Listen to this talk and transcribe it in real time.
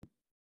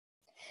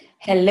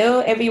Hello,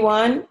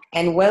 everyone,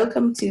 and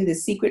welcome to the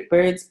Secret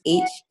Birds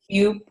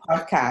HQ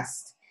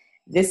podcast.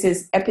 This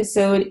is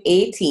episode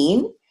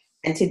 18,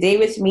 and today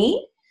with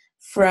me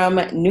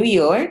from New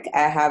York,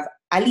 I have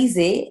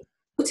Alize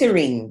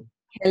Uterin.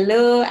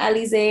 Hello,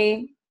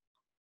 Alize.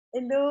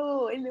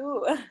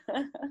 Hello.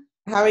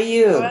 How are How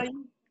you? are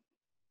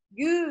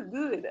you?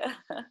 Good.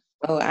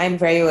 Oh, I'm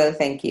very well,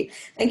 thank you.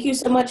 Thank you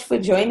so much for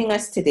joining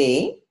us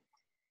today.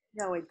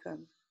 You're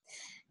welcome.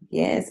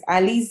 Yes,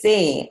 Alize.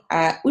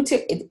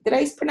 Did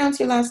I pronounce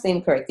your last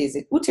name correctly? Is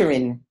it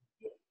Uterin?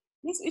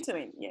 Yes,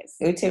 uterine, yes.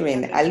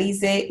 Uterin, Perfect.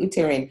 Alize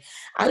Uterin.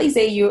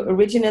 Alize, you're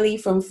originally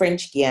from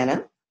French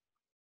Guiana.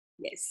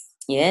 Yes.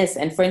 Yes,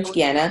 and French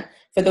Guiana,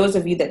 for those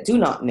of you that do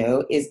not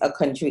know, is a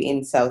country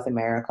in South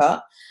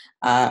America.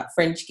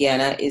 French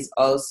Guiana is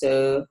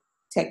also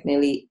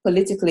technically,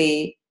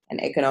 politically,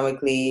 and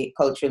economically,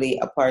 culturally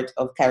a part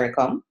of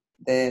CARICOM,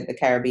 the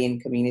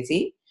Caribbean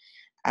community.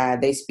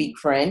 They speak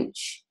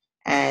French,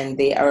 and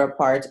they are a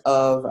part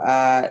of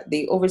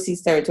the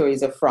overseas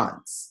territories of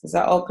France. Is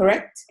that all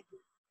correct?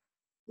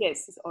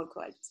 Yes, it's all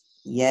correct.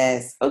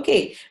 Yes.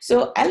 Okay.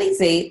 So,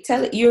 Alize,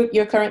 tell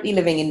you're currently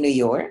living in New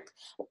York.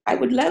 I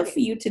would love Yes. for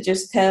you to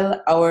just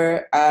tell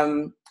our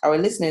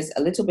listeners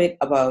a little bit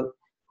about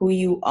who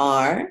you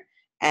are,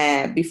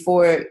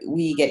 before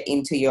we get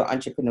into your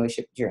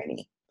entrepreneurship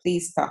journey.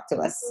 Please talk to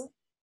us. Okay.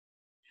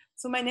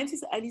 So my name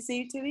is Alice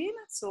Uterine.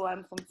 So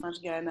I'm from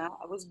French Guiana.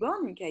 I was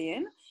born in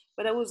Cayenne,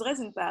 but I was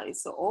raised in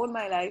Paris. So all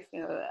my life,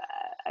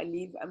 I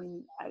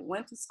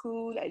went to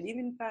school. I live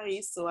in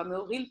Paris. So I'm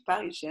a real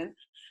Parisian.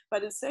 But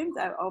at the same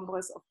time, I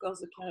embrace, of course,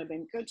 the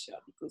Caribbean culture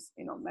because,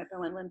 my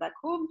parents went back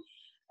home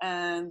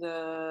and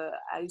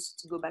I used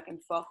to go back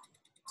and forth.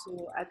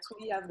 So I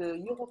truly have the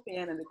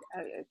European and the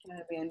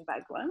Caribbean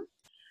background.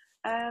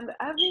 And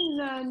I've been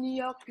in New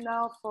York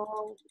now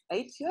for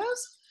 8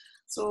 years.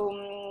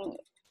 So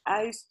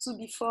I used to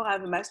before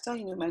have a master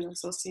in human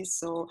resources,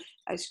 so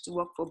I used to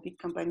work for big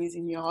companies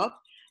in Europe,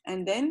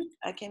 and then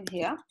I came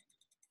here.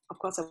 Of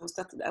course,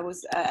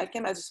 I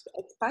came as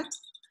an expat,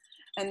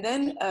 and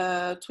then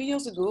 3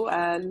 years ago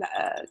I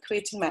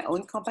created my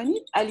own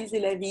company,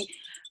 Alize La Vie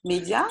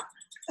Media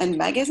and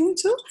magazine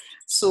too.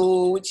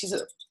 So which is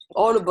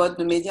all about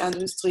the media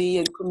industry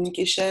and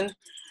communication.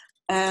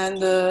 And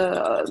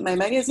my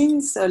magazine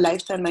is a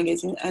lifestyle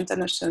magazine,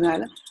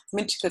 international,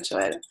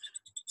 multicultural.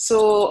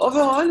 So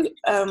overall,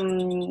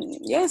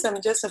 yes,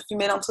 I'm just a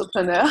female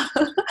entrepreneur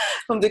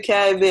from the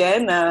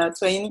Caribbean,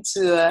 trying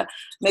to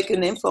make a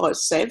name for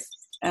herself.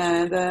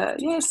 And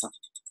yes,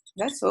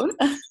 that's all.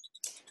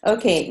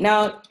 Okay.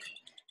 Now,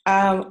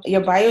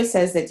 your bio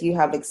says that you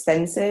have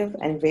extensive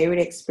and varied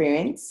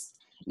experience.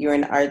 You're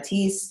an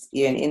artiste,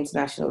 you're an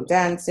international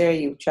dancer,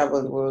 you've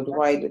traveled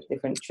worldwide with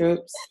different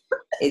troops.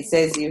 It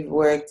says you've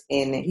worked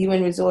in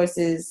human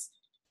resources,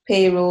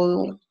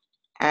 payroll,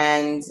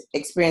 and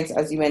experience,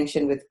 as you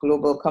mentioned, with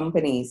global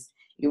companies.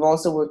 You've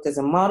also worked as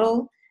a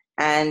model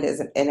and as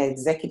an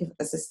executive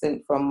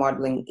assistant for a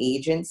modeling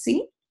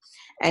agency.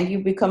 And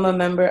you've become a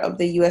member of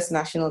the U.S.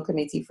 National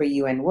Committee for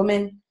UN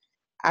Women,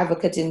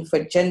 advocating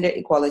for gender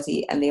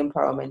equality and the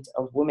empowerment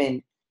of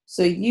women.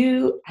 So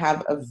you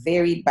have a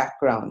varied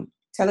background.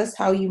 Tell us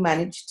how you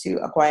managed to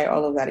acquire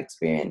all of that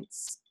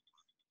experience.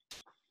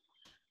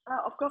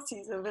 Of course,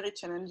 it's very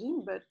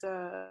challenging, but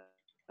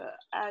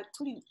I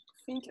truly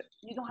think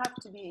you don't have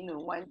to be in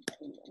working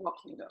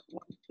in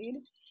one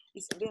field.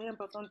 It's very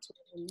important to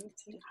have a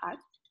multi-hat.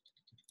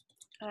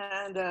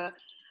 And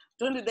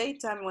during the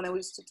daytime, when I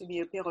used to be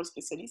a payroll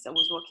specialist, I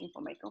was working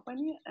for my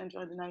company. And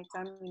during the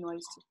nighttime, I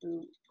used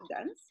to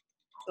dance.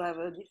 So I have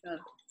a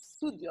different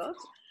studios.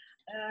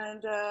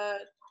 And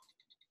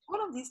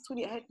all of this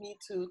truly helped me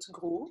to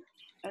grow.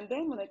 And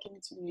then when I came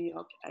to New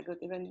York, I got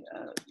even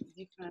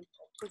different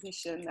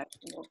position, like,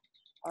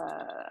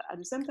 at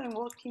the same time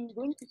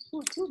going to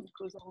school too,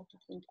 because I wanted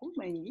to improve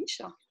my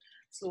English.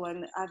 So I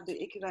have the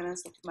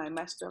equivalence of my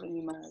master in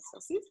human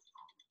resources.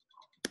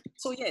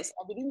 So yes,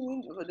 at the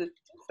beginning, the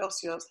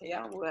first years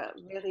here were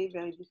very,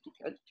 very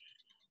difficult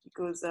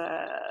because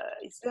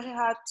it's very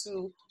hard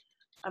to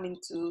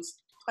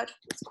scratch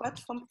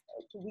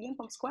to begin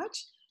from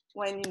scratch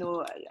when,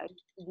 I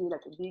used to be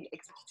like a big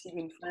executive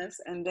in France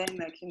and then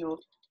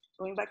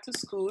going back to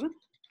school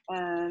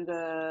and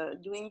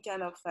doing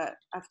kind of,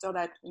 after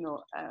that,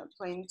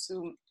 trying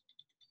to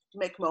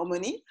make more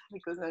money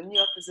because New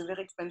York is a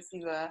very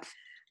expensive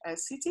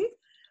city.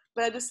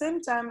 But at the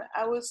same time,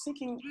 I was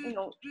thinking, the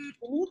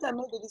minute I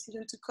made the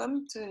decision to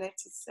come to the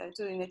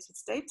United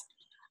States,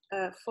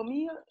 for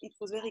me, it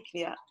was very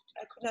clear.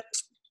 I could not,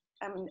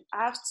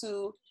 I have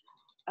to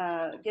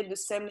get the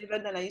same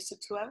level that I used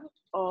to have,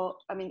 or,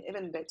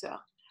 even better.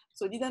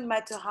 So it didn't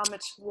matter how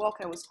much work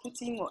I was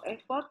putting or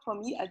effort. For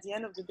me, at the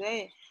end of the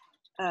day,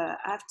 I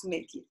have to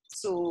make it.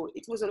 So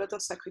it was a lot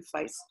of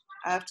sacrifice.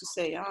 I have to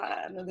say,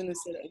 I'm not going to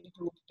say that everything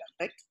was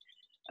perfect.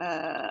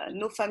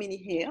 No family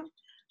here,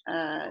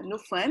 no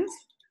friends.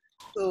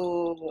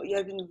 So it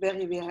has been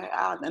very, very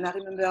hard. And I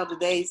remember the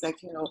days like,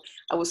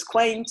 I was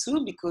crying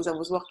too because I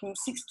was working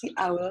 60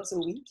 hours a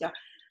week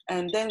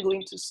and then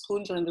going to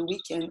school during the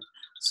weekend.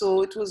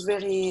 So it was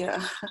very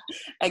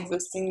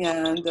exhausting,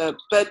 and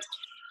but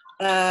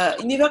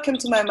it never came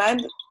to my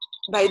mind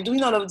by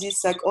doing all of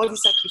this, like all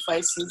these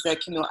sacrifices,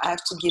 like I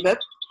have to give up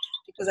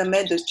because I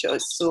made the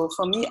choice. So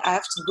for me, I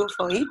have to go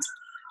for it.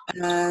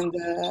 And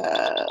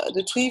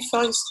the 3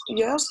 first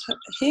years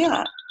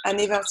here, I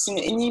never seen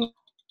any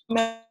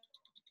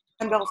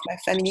member of my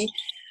family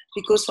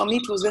because for me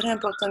it was very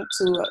important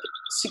to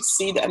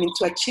succeed. I mean,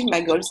 to achieve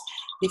my goals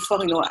before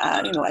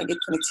I get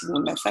connected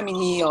with my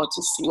family or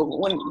to see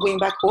when going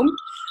back home.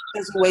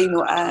 That's the way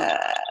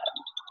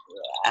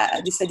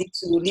I decided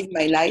to live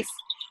my life.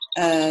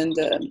 And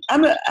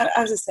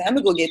as I say, I'm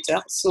a go-getter.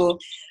 So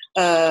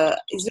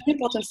it's very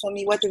important for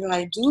me. Whatever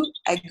I do,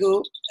 I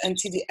go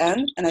until the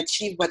end and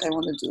achieve what I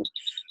want to do.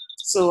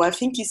 So I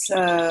think it's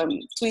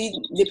really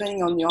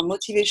depending on your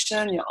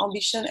motivation, your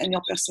ambition, and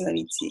your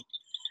personality.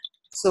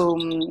 So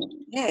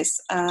yes,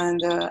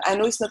 and I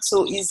know it's not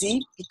so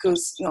easy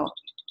because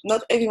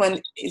not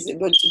everyone is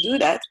able to do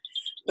that.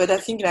 But I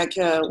think like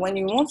when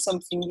you want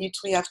something, you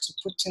truly have to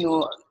put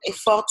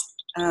effort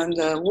and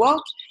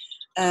work,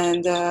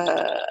 and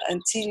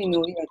until you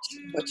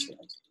achieve what you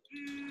want.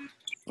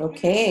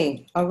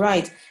 Okay, all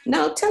right.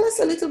 Now tell us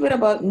a little bit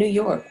about New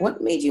York.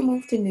 What made you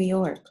move to New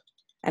York,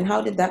 and how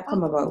did that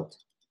come about?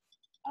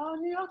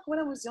 New York, when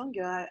I was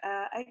younger,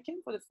 I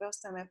came for the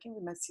first time. I came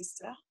with my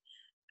sister,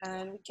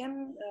 and we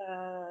came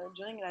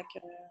during like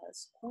a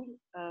school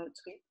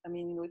trip. I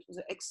mean, it was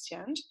an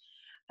exchange,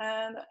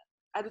 and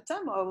at the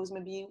time I was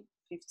maybe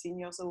 15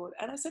 years old,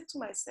 and I said to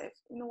myself,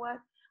 you know what?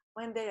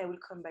 One day I will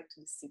come back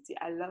to the city.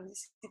 I love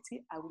this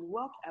city. I will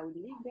work. I will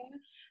live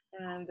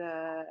there, and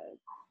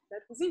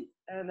that was it.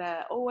 And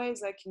I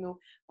always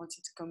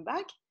wanted to come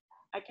back.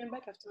 I came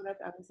back after that.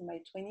 I was in my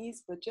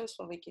 20s, but just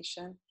for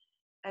vacation.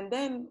 And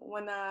then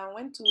when I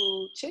went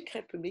to Czech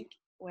Republic,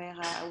 where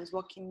I was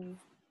working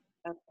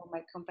for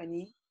my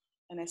company,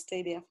 and I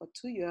stayed there for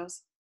 2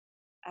 years,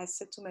 I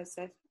said to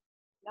myself,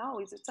 now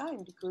is the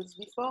time, because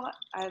before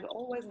I had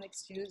always an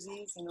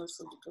excuses,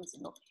 also because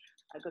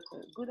I got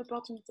a good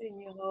opportunity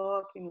in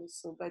Europe,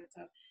 so but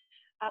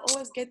I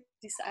always get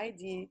this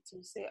idea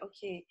to say,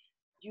 okay,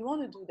 you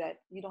want to do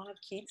that, you don't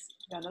have kids,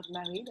 you are not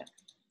married,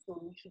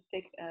 so you should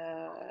take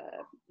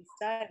this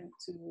time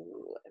to,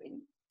 I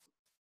mean,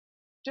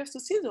 just to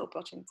see the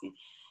opportunity.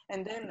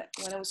 And then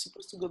when I was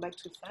supposed to go back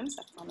to France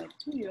after my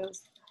 2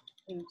 years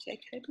in Czech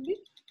Republic,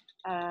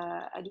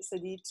 I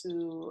decided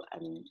to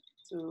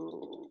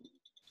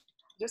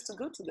just to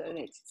go to the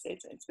United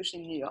States,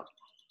 especially New York.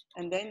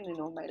 And then,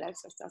 my life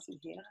started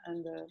here,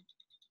 and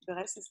the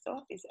rest is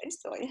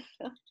history.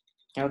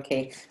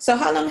 Okay, so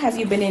how long have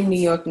you been in New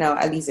York now,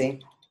 Alize?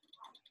 It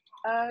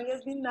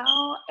has been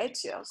now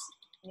 8 years.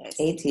 Yes.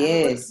 8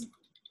 years.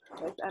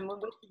 I'm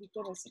about to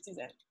become a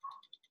citizen.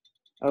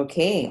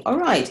 Okay, all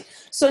right.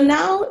 So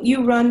now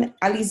you run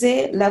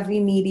Alize La Vie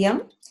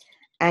Media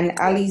and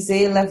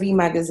Alize La Vie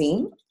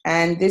Magazine,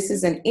 and this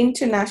is an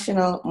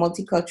international,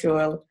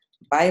 multicultural,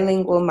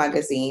 bilingual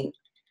magazine.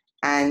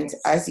 And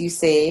as you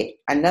say,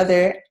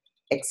 another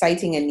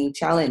exciting and new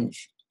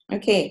challenge.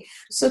 Okay,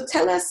 so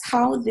tell us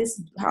how did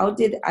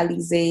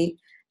Alize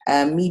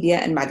Media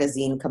and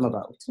Magazine come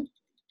about?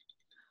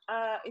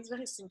 It's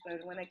very simple.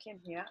 When I came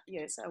here,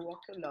 yes, I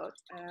work a lot,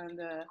 and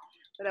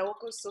but I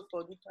work also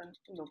for different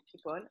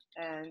people,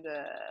 and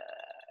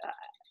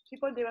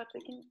people, they were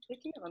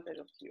taking advantage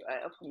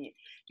of me.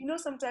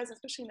 Sometimes,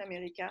 especially in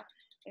America,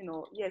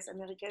 yes,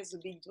 America is a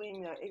big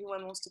dream.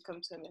 Everyone wants to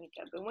come to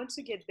America, but once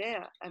you get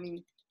there, I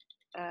mean,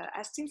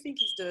 I still think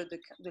it's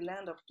the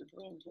land of the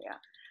dream here.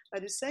 But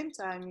at the same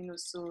time,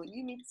 so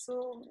you meet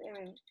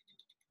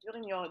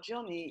during your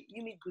journey,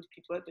 you meet good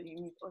people, but you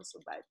meet also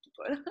bad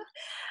people.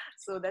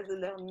 So that's a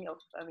learning of,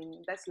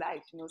 that's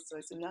life, so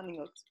it's a learning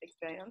of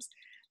experience.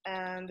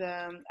 And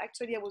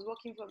actually, I was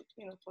working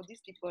for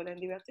these people,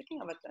 and they were taking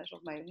advantage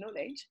of my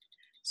knowledge.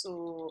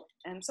 So,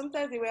 and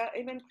sometimes they were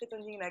even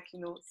pretending like,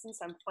 since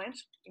I'm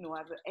French, I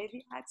have a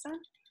heavy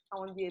accent, I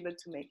won't be able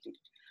to make it.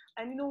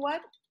 And you know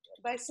what?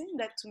 By saying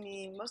that to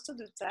me, most of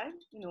the time,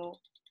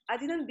 I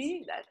didn't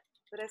believe that.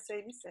 But I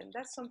say, listen,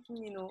 that's something,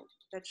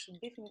 that should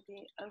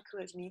definitely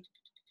encourage me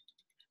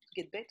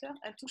to get better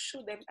and to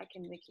show them I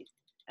can make it.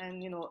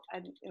 And,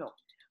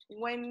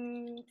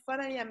 when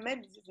finally I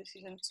made this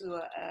decision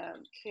to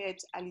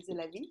create Alize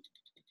La Vie,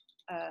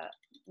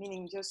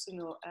 meaning just,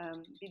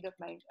 build up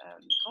my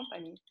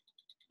company,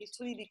 it's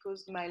really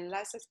because my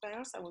last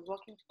experience, I was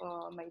working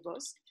for my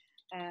boss,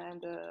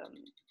 and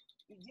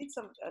he did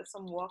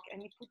some work,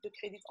 and he put the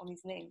credit on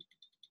his name.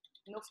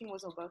 Nothing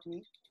was about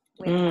me,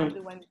 when I'm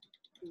the one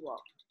who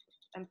work.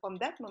 And from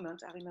that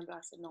moment, I remember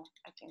I said, no,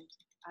 I can't.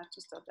 I have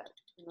to stop that.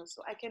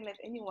 So I can't let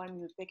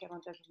anyone take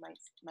advantage of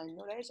my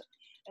knowledge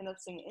and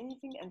not saying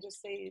anything and just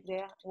stay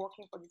there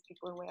working for these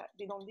people where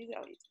they don't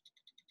deserve it.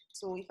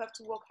 So if I have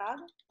to work hard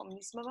from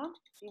this moment,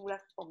 it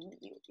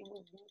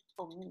will be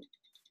for me.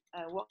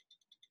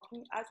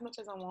 Working as much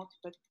as I want,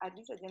 but at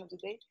least at the end of the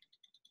day,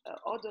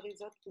 all the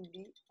results will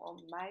be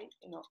on my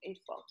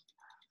effort.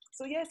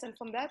 So yes, and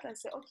from that I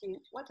say, okay,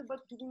 what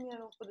about giving me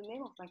for the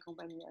name of my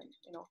company?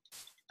 And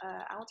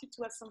I wanted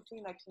to have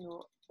something like,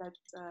 that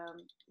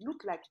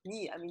looked like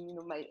me. I mean,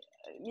 my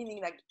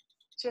meaning like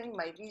sharing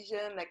my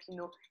vision, like,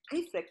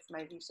 reflects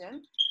my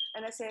vision.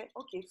 And I said,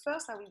 okay,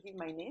 first I will give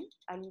my name,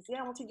 Alizé.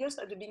 I wanted just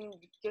at the beginning,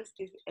 just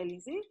give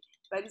Alizé.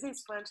 But Alizé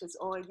is French, it's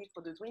already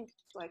for the drink,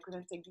 so I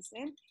couldn't take this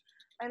name.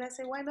 And I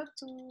said, why not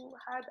to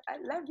add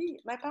La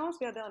Vie? My parents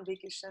were there on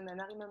vacation, and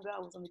I remember I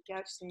was on the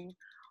couch saying,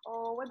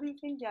 oh, what do you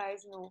think,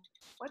 guys?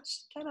 What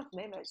kind of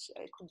name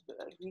I could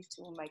give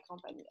to my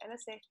company? And I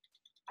said,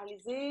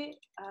 Alizé,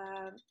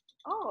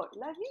 oh,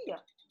 La Vie.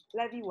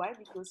 La Vie, why?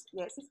 Because,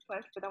 yes, it's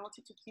French, but I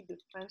wanted to keep the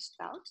French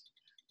out.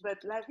 But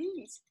La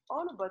Vie is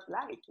all about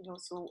life,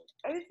 so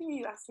everything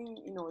you are seeing,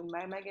 in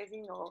my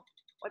magazine or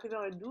whatever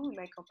I do in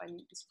my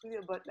company is really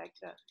about like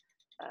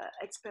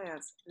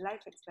experience, life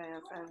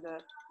experience. And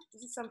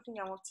this is something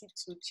I wanted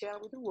to share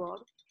with the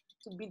world,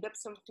 to build up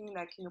something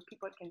like,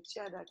 people can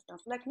share that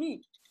experience, like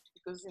me.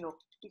 Because,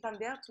 if I'm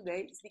there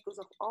today, it's because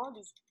of all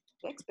this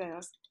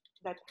experience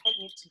that helped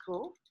me to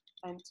grow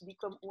and to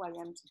become who I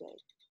am today.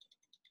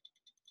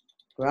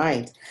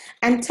 Right.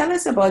 And tell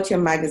us about your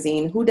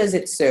magazine. Who does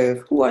it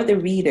serve? Who are the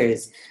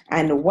readers?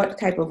 And what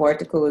type of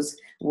articles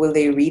will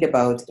they read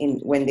about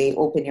when they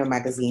open your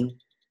magazine?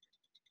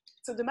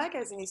 So the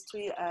magazine is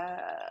really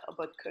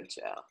about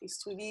culture.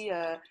 It's really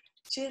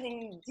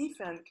sharing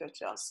different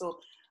cultures. So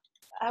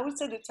I would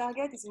say the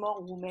target is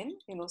more women,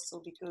 so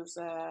because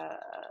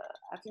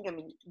I think,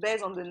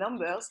 based on the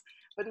numbers,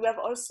 but we have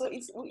also,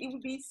 it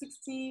would be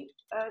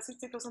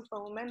 60%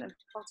 for women and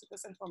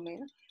 40% for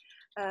men.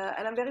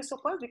 And I'm very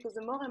surprised because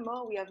the more and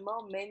more we have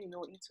more men,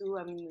 into,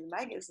 the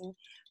magazine.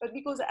 But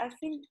because I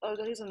think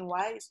the reason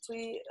why is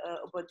really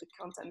about the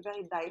content,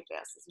 very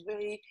diverse. It's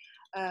very,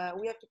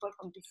 we have people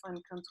from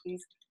different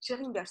countries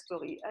sharing their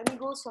story. And it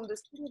goes from the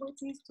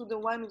celebrities to the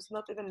one who's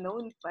not even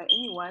known by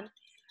anyone.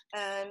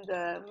 And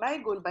my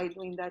goal by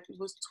doing that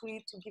was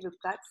to give a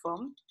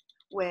platform,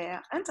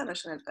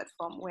 international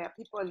platform, where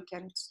people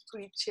can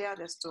tweet, share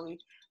their story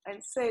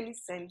and say,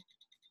 listen,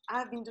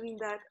 I've been doing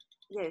that,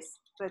 yes,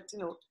 but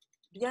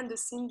behind the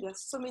scene,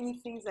 there's so many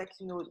things that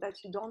that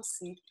you don't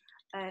see.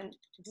 And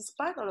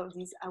despite all of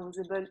this, I was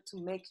able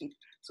to make it.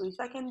 So if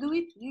I can do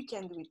it, you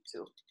can do it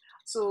too.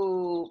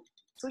 So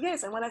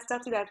yes, and when I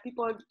started,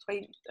 people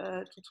try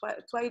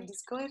to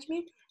discourage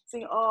me,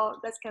 saying, oh,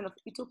 that's kind of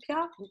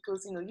utopia,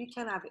 because you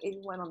can have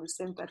everyone on the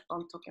same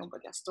platform talking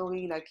about their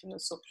story, like,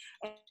 so,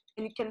 and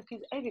you can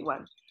please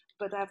everyone.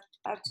 But I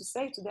have to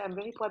say today, I'm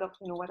very proud of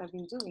what I've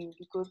been doing,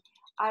 because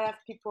I have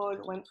people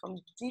went from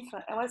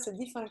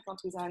different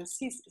countries, and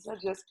it's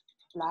not just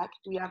Black.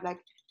 We have like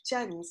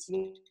Chinese,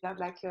 we have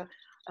like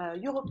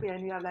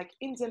European, we have like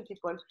Indian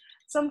people,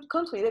 some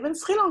countries, even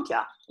Sri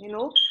Lanka,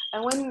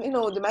 And when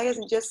the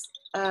magazine just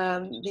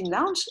been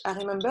launched, I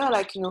remember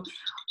like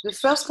the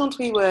first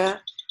country were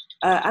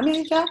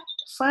America,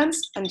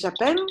 France, and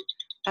Japan,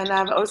 and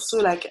I've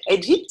also like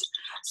Egypt.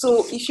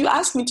 So if you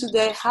ask me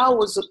today how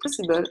was it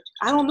possible,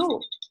 I don't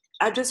know.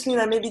 I just feel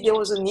that maybe there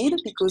was a need,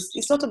 because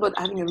it's not about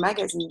having a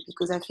magazine,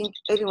 because I think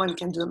everyone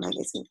can do a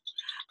magazine,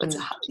 but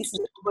it's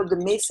about the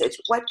message.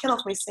 What kind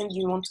of message do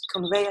you want to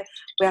convey,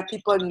 where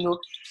people,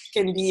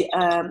 can be,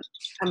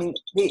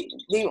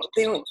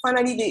 they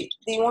finally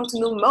they want to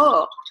know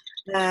more,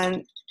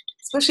 and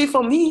especially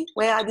for me,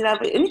 where I didn't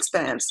have any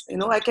experience,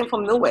 I came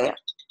from nowhere.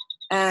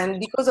 And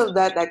because of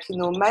that, like,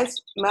 my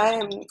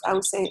I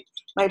would say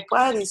my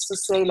pride is to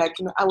say, like,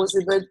 I was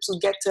able to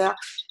get a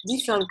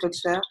different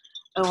culture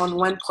on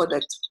one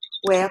product,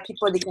 where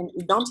people, they can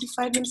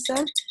identify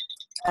themselves,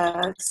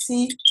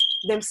 see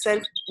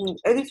themselves in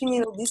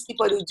everything, these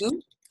people, they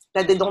do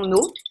that they don't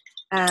know.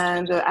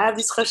 And I have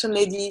this Russian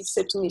lady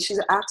said to me, she's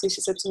an artist,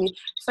 she said to me,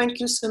 thank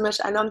you so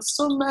much. I learned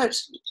so much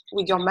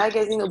with your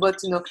magazine about,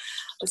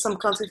 some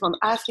country from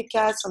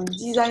Africa, some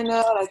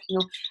designer, like,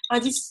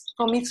 and this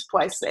for me is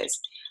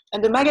priceless.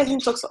 And the magazine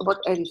talks about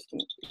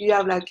everything. You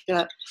have like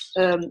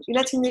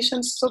United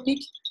Nations topic,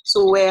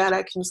 so where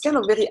like it's kind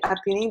of very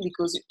appealing,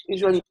 because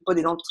usually people,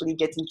 they don't really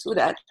get into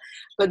that.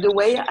 But the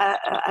way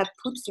I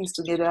put things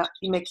together,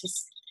 it makes it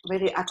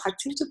very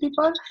attractive to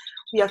people.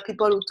 We have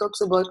people who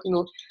talks about,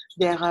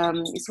 their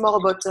it's more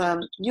about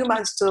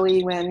human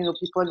story, when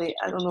people, they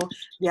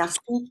are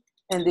sick,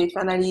 and they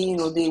finally,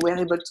 they were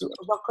able to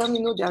overcome,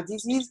 their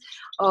disease.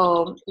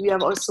 We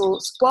have also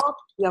sport.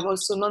 We have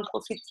also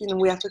non-profit.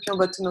 We are talking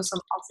about,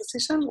 some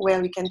association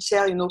where we can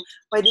share,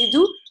 what they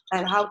do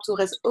and how to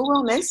raise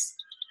awareness.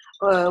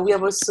 We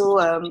have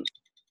also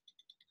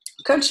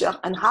culture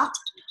and art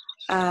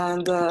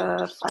and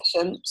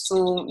fashion. So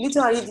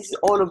literally, this is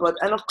all about.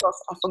 And of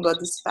course, I forgot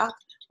this part.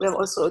 We have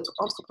also an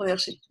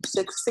entrepreneurship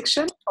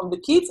section from the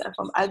kids and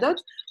from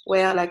adults,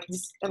 where like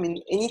this,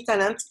 any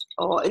talent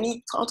or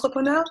any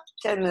entrepreneur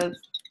can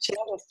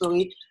share their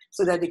story,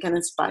 so that they can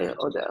inspire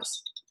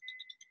others.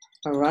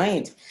 All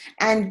right.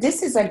 And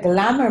this is a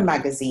glamour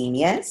magazine,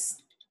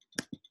 yes?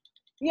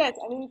 Yes,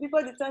 people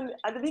at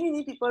the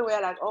beginning, people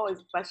were like, oh, it's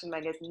a fashion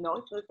magazine. No,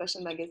 it's not a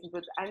fashion magazine,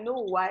 but I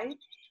know why.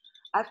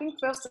 I think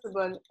first of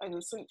all,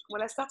 so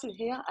when I started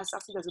here, I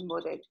started as a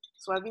model.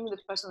 So I've been in the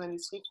fashion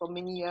industry for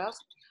many years.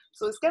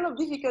 So it's kind of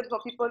difficult for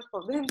people,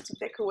 for them to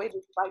take away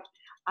the fact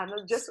I'm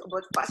not just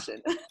about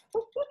fashion.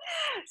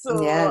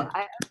 So Yeah.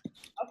 I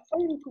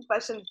studied cool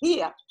fashion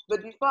here,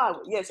 but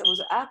before, yes, I was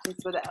an artist,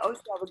 but I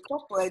also have a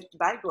corporate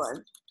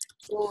background.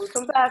 So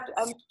sometimes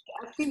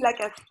I feel like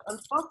I'm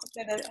forced to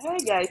say that, hey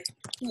guys,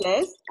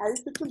 yes, I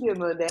used to be a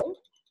model,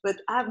 but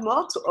I have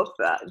more to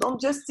offer. Don't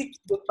just stick to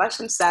the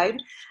fashion side.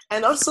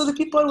 And also the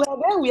people who are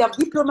there, we have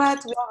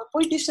diplomats, we have a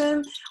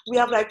politician, we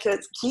have like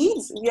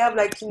kids, we have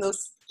like,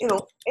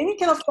 any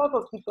kind of type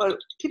of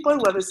people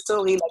who have a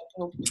story,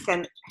 like,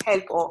 can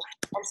help or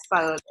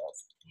inspire others.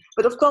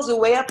 But of course, the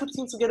way I put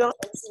things together, and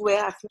this is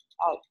where I feel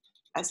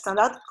I stand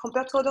out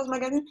compared to others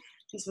magazines.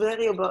 It's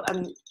very about,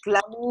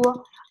 glamour.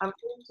 I'm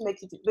trying to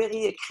make it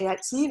very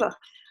creative.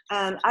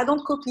 And I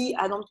don't copy,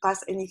 I don't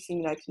pass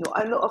anything. Like,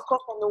 I know, of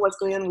course, I know what's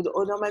going on with the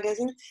other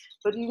magazines,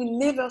 but you will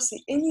never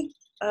see any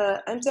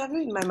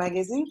interview in my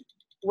magazine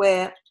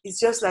where it's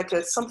just like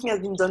something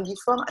has been done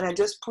before and I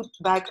just put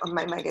back on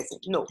my magazine.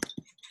 No.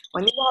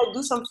 Whenever I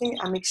do something,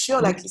 I make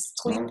sure like it's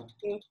truly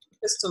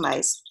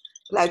customized.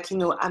 Like,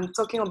 I'm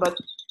talking about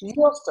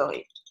your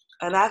story.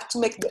 And I have to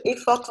make the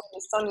effort to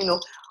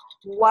understand,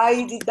 why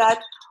he did that,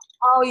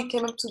 how he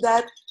came up to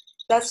that.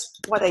 That's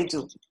what I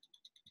do.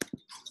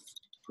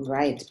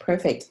 Right,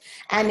 perfect.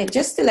 And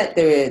just to let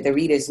the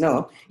readers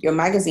know, your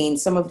magazine,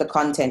 some of the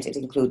content, it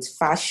includes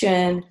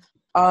fashion,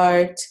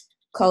 art,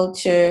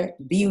 culture,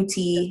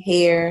 beauty,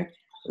 hair,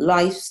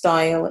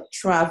 lifestyle,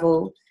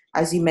 travel,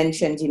 as you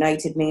mentioned,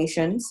 United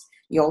Nations.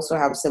 You also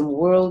have some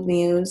world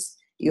news.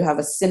 You have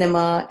a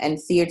cinema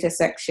and theater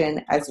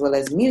section as well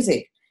as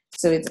music.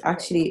 So it's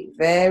actually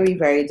very,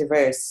 very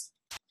diverse.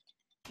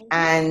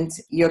 And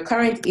your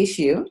current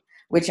issue,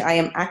 which I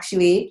am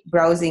actually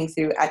browsing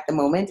through at the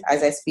moment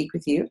as I speak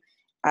with you,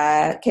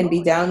 can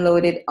be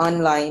downloaded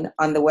online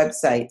on the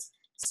website.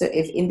 So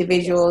if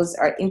individuals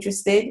are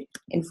interested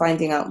in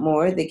finding out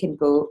more, they can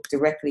go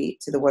directly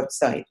to the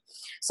website.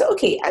 So,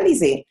 okay,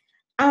 Alize,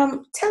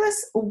 tell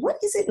us, what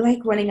is it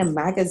like running a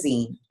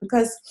magazine?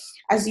 Because,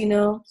 as you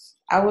know,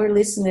 our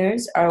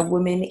listeners are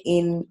women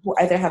who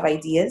either have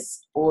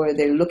ideas or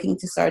they're looking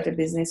to start a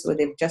business or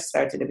they've just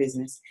started a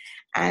business.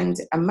 And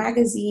a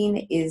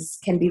magazine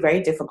can be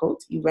very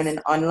difficult. You run an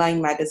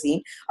online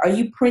magazine. Are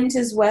you print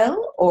as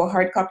well, or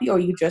hard copy, or are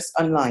you just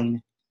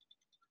online?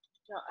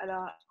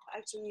 No,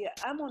 actually,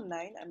 I'm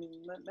online. I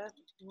mean,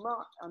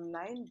 more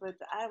online, but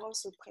I have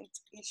also print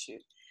issue.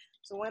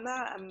 So when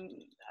I'm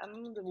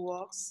in the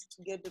works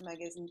to get the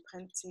magazine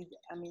printed,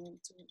 I mean,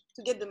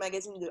 to get the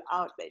magazine in the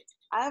outlet.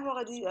 I have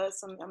already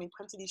some,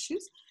 printed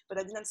issues, but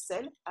I didn't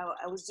sell.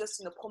 I was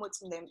just,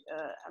 promoting them.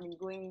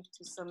 Going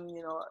to some,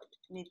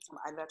 meet some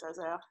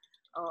advertiser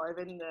or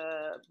even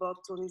board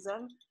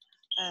tourism.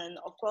 And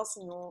of course,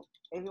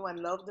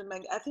 everyone loved the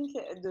mag. I think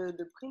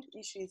the print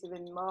issue is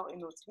even more,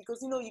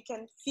 because you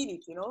can feel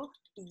it.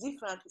 It's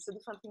different. It's a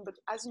different thing. But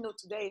as you know,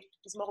 today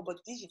it's more about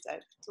digital.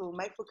 So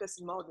my focus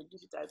is more on the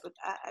digital. But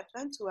I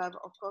plan to have,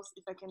 of course,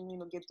 if I can,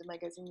 get the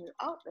magazine in the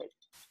outlet,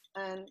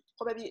 and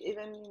probably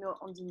even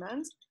on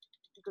demand,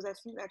 because I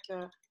think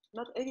like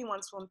not everyone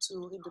wants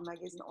to read the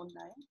magazine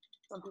online.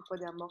 Some people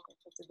they are more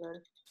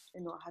comfortable,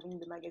 having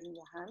the magazine in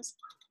their hands.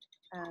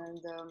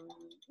 And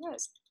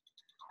yes,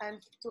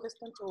 and to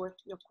respond to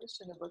your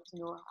question about,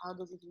 how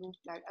does it look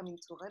like,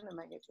 to run a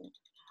magazine,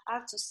 I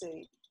have to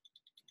say,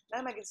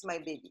 my magazine is my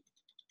baby.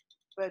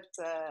 But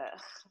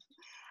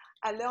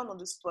I learned on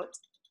the spot.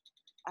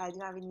 I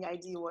didn't have any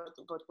idea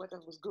about what I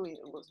was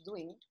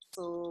doing.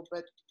 So,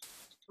 but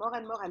more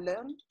and more I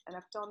learned, and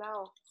after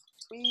now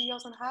 3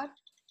 years and a half,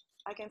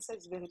 I can say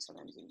it's very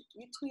challenging.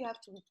 You truly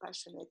have to be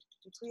passionate.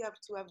 You truly have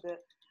to have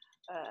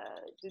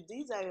the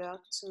desire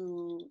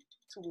to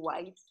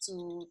write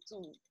to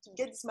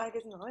get this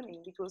magazine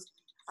running, because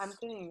I'm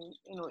telling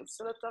you, it's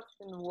a lot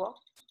of work,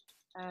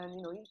 and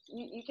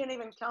you can't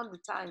even count the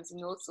times,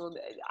 so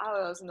the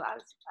hours,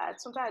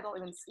 sometimes I don't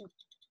even sleep,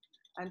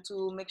 and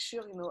to make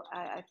sure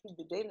I fit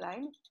the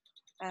deadline,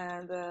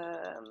 and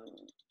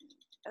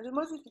and the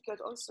most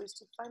difficult also is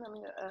to find a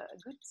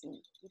good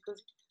team,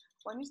 because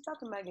when you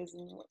start a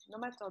magazine, no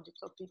matter the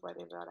topic,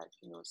 whatever, like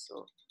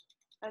so,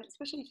 and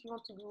especially if you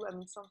want to do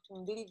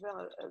something,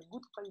 deliver a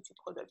good quality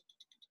product,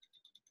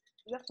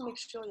 you have to make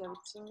sure you have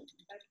a team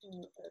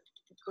backing you up,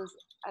 because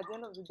at the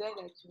end of the day,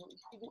 like if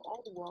you do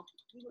all the work,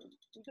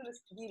 you're gonna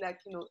be like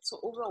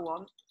so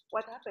overwhelmed.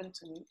 What happened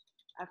to me?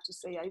 I have to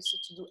say, I used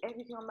to do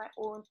everything on my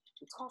own,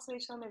 the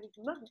translation,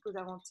 everything, not because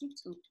I wanted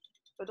to,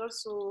 but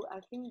also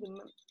I think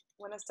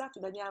when I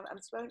started,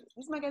 I'm swearing,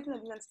 this magazine I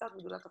didn't start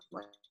with a lot of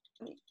money,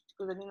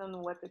 because I didn't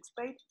know what to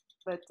expect.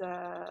 But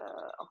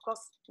of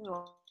course,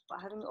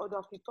 having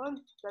other people,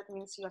 that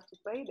means you have to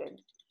pay them.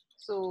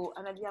 So,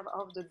 and I didn't have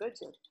half the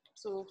budget.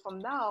 So from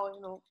now,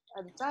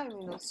 at the time,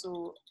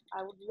 so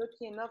I was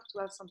lucky enough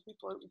to have some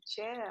people who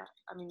share,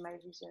 my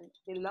vision.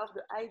 They love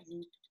the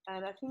idea.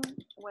 And I think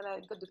when I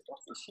got the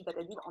first issue that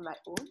I did on my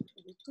own,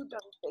 it was 2,000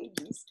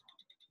 pages,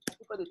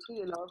 people they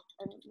truly love.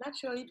 And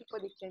naturally, people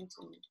they came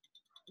to me.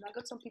 And I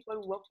got some people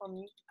who work for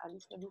me at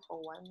least maybe for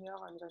 1 year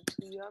and then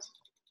 2 years.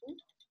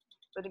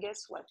 But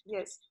guess what?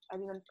 Yes, I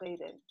didn't pay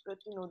them. But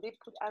they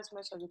put as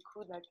much as they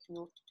could, like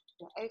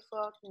their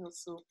effort,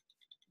 so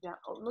their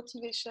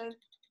motivation.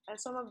 And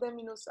some of them,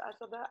 so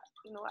after that,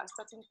 I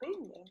started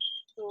paying them.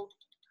 So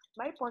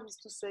my point is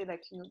to say,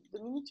 like,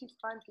 the minute you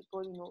find people,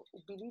 who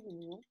believe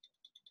in you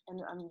and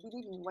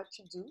believe in what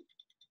you do,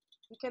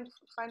 you can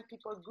find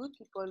people, good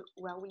people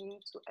who are willing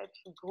to help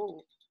you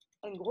grow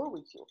and grow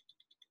with you.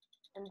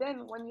 And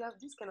then when you have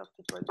this kind of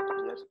people,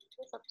 you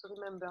just have to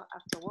remember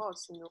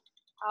afterwards,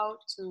 how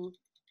to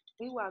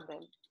reward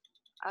them,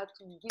 how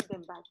to give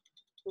them back.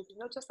 Because it's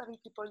not just having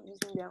people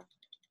using their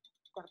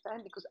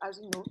time, because as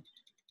you know,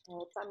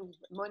 time is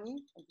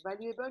money, it's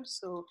valuable.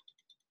 So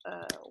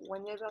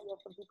whenever you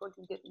have some people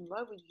to get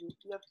involved with you,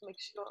 you have to make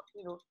sure,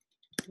 you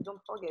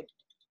don't forget.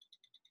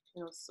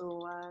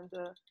 So and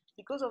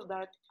because of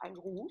that, I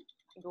grew.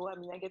 I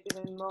mean, I get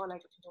even more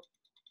like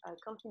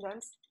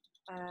confidence,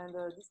 and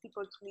these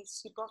people truly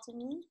supporting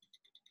me.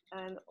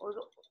 And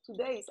although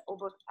today is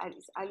about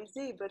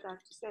Alize, but I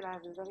have to say I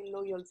have a very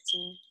loyal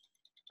team,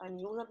 and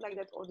it wasn't like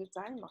that all the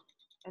time.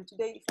 And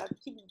today, if I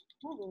keep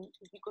moving,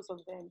 it's because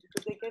of them,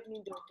 because they gave me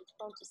the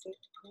response to say,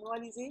 no,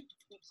 Alize,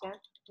 we can,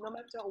 no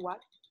matter what,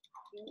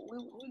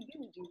 we'll be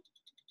with you.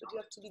 But you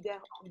have to be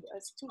there with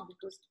us too,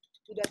 because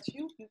without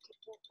you, you can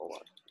move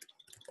forward.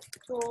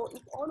 So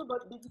it's all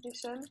about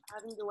dedication,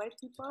 having the right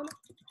people,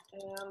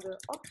 and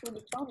also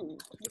the funding.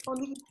 The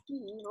funding is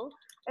key,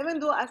 Even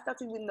though I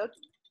started with not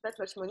that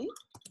much money,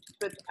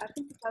 but I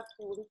think it has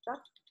to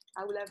restart.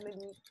 I will have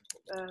maybe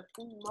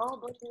think more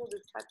about the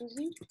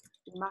strategy,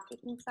 the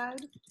marketing side,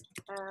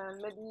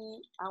 and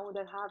maybe I would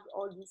have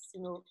all this,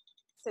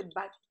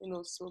 setback,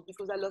 so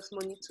because I lost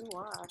money too,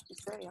 I have to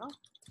say,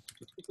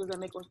 because I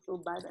make also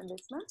bad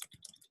investments.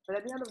 But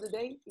at the end of the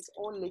day, it's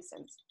all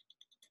lessons.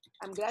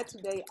 I'm glad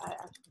today I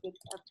have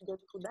to get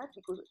through that,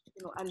 because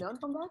I learned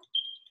from that,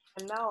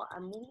 and now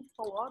I'm moving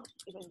forward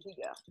even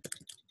bigger.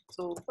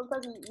 So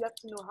sometimes you have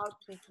to know how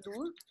to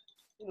lose,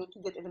 to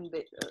get even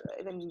better,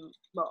 even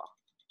more.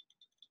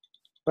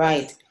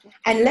 Right.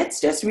 And let's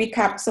just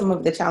recap some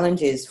of the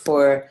challenges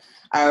for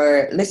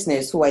our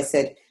listeners who I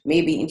said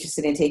may be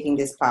interested in taking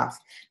this path.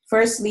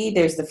 Firstly,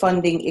 there's the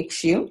funding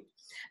issue.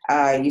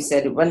 You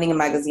said running a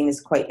magazine is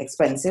quite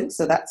expensive,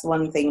 so that's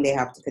one thing they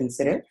have to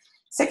consider.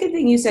 Second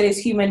thing you said is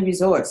human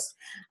resource.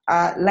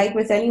 Like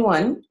with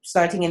anyone,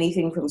 starting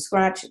anything from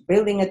scratch,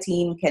 building a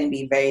team can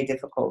be very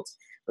difficult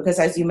because,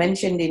 as you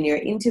mentioned in your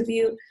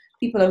interview,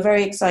 people are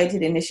very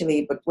excited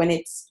initially, but when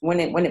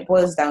it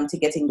boils down to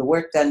getting the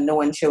work done, no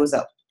one shows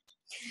up.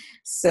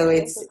 So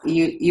it's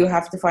you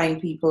have to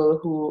find people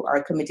who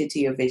are committed to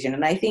your vision,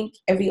 and I think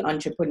every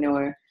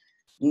entrepreneur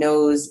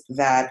knows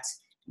that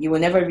you will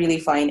never really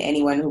find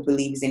anyone who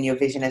believes in your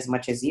vision as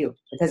much as you,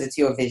 because it's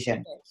your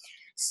vision.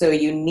 So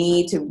you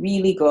need to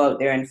really go out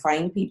there and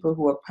find people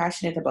who are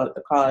passionate about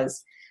the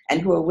cause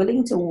and who are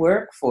willing to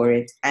work for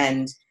it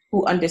and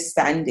who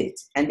understand it.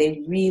 And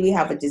they really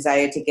have a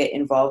desire to get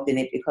involved in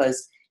it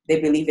because they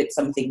believe it's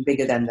something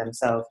bigger than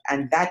themselves.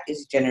 And that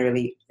is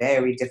generally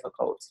very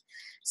difficult.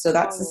 So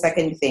that's the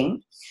second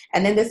thing.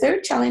 And then the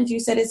third challenge you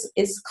said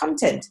is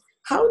content.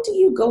 How do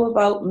you go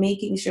about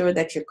making sure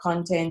that your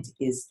content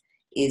is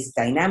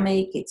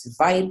dynamic, it's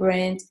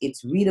vibrant,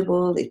 it's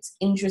readable, it's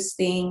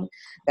interesting,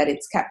 that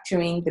it's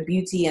capturing the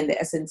beauty and the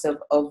essence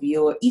of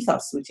your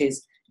ethos, which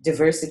is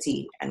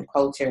diversity and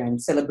culture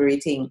and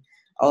celebrating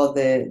all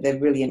the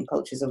brilliant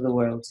cultures of the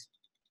world?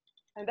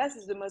 And that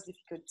is the most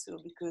difficult too,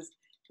 because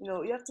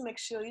you have to make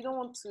sure you don't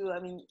want to.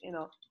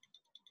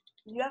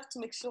 You have to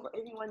make sure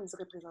everyone is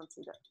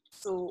represented.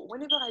 So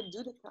whenever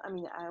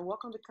I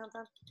work on the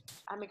content,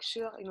 I make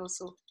sure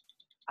So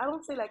I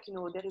don't say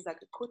there is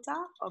like a quota.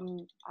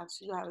 I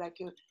should have like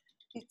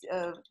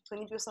a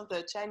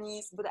 20%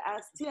 Chinese, but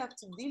I still have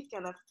to deal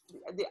kind of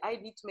the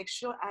idea to make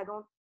sure I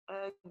don't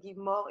give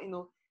more.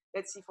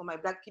 Let's see, for my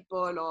black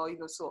people,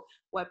 or so,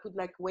 or I put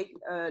like way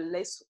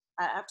less.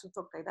 I have to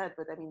talk like that,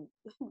 but I mean,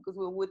 because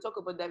we'll talk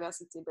about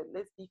diversity, but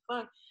let's be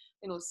fun.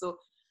 So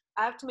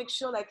I have to make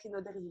sure there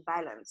is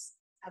balance.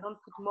 I don't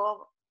put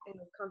more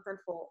content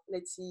for,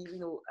 let's see,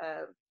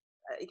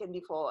 it can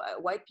be for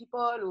white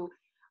people,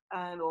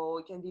 or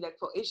it can be like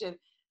for Asian.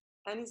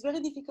 And it's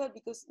very difficult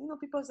because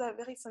people are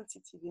very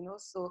sensitive.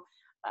 So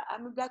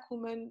I'm a black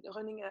woman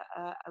running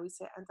I would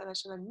say,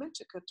 international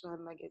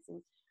multicultural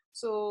magazine.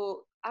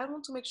 So I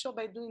want to make sure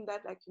by doing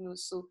that,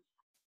 so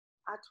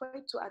I try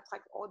to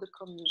attract all the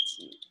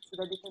community so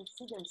that they can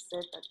see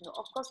themselves. That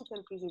of course, we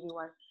can please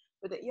everyone,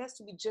 but it has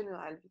to be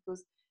general,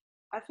 because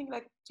I think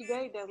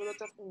today there's a lot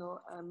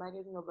of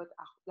magazine about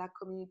our black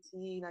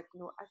community. I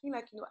think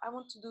I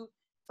want to do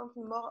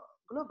something more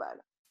global,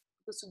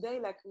 because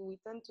today we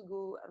tend to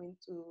go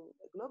to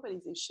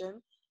globalization.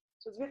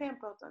 So it's very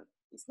important.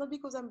 It's not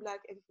because I'm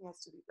black everything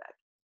has to be black,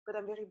 but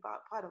I'm very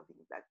proud of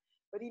being black.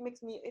 But it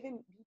makes me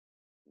even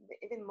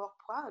more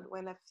proud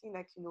when I feel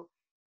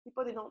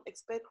people, they don't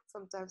expect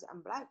sometimes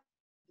I'm black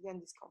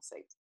behind this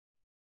concept,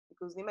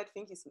 because they might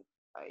think it's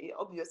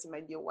obvious it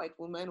might be a white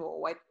woman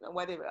or white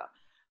whatever.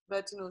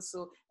 But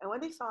so and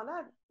when they found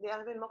out, they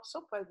are even more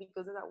surprised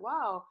because they're like,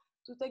 wow,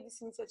 to take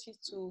this initiative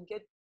to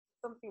get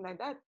something like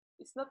that,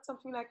 it's not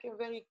something like a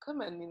very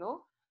common,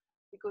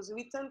 because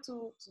we tend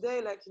to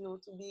today, like, to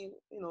be,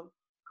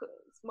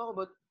 it's more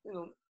about,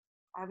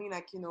 having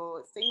like,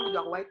 staying with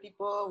our white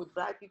people, with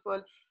black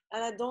people.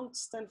 And I don't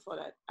stand for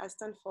that. I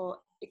stand for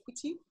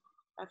equity.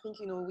 I think,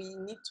 we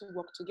need to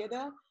work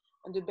together.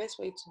 And the best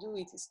way to do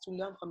it is to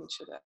learn from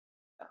each other.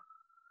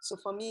 So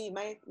for me,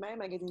 my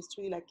magazine is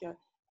really like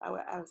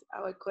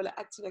I call it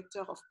active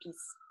actor of peace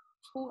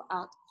through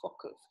art,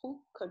 through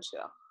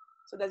culture.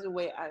 So that's the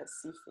way I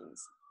see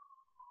things.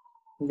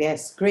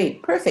 Yes,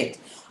 great, perfect.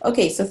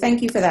 Okay, so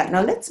thank you for that.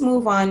 Now let's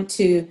move on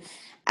to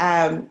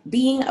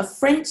being a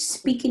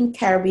French-speaking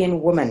Caribbean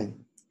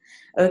woman.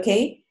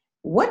 Okay,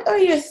 what are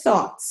your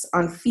thoughts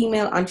on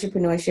female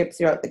entrepreneurship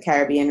throughout the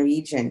Caribbean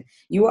region?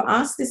 You were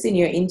asked this in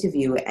your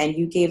interview, and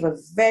you gave a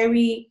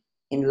very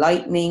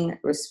enlightening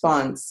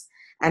response.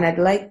 And I'd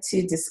like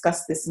to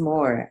discuss this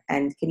more.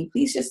 And can you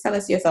please just tell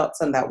us your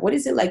thoughts on that? What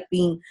is it like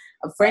being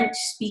a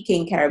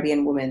French-speaking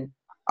Caribbean woman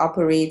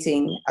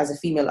operating as a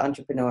female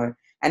entrepreneur?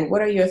 And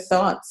what are your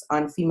thoughts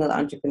on female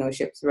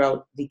entrepreneurship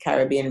throughout the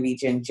Caribbean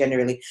region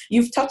generally?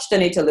 You've touched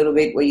on it a little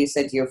bit where you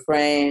said you're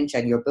French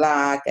and you're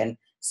Black and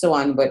so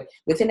on, but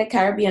within a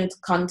Caribbean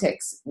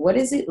context, what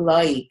is it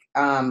like?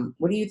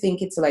 What do you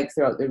think it's like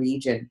throughout the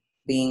region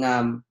being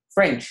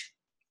French?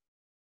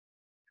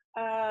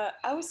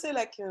 I would say,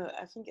 like,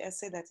 I think I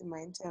said that in my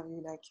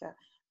interview, like,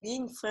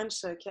 being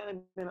French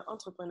Caribbean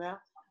entrepreneur,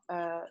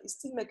 it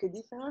still make a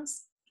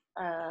difference.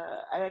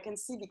 I can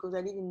see because I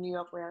live in New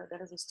York where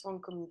there is a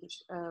strong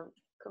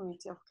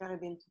community of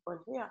Caribbean people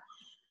here.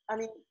 I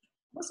mean,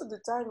 most of the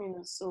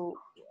time, so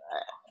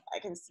I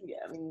can see,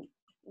 I mean,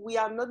 we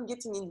are not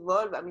getting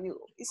involved. I mean,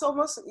 it's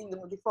almost,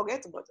 they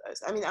forget about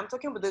us. I mean, I'm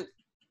talking about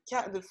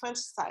the French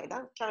side,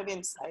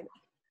 Caribbean side.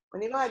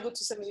 Whenever I go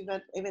to some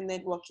event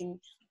networking,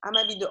 I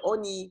might be the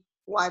only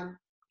one,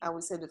 I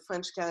would say, the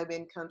French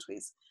Caribbean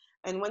countries.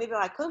 And whenever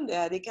I come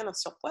there, they kind of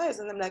surprised.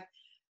 And I'm like,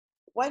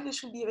 why they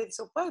should be very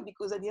surprised?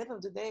 Because at the end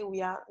of the day,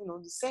 we are,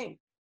 the same.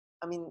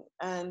 I mean,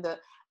 and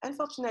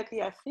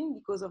unfortunately, I think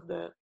because of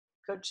the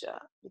culture,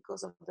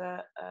 because of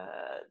the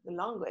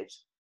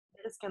language,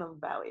 there is kind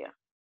of barrier.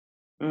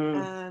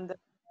 And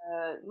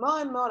more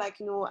and more, like,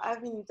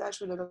 I've been in touch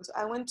with a lot.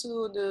 I went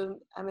to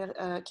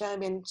the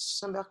Caribbean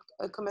Chamber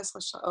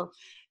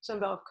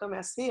of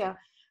Commerce here,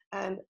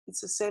 and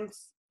it's the same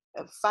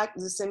fact,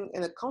 the same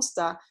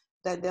constat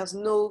that there's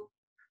no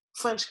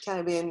French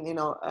Caribbean,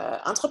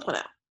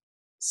 entrepreneur.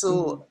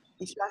 So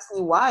if you ask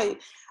me why,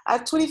 I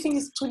truly think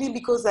it's truly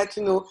because, like,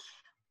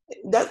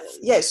 that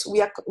yes,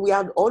 we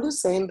are all the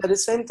same, but at the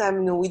same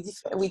time,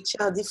 we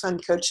share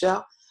different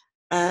culture,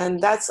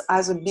 and that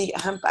has a big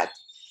impact.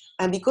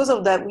 And because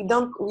of that, we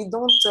don't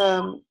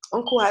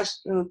encourage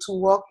to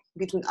work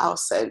between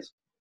ourselves.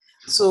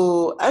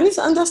 So, and it's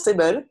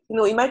understandable.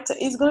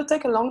 It's going to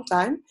take a long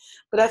time,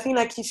 but I think,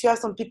 like, if you have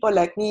some people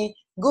like me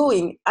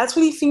going, I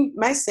really think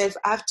myself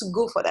I have to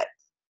go for that.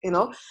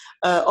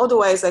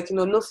 Otherwise, like,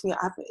 nothing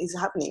is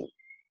happening.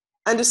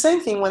 And the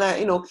same thing when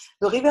the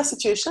reverse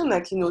situation,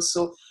 like,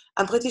 so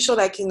I'm pretty sure,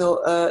 like,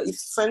 if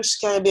French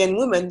Caribbean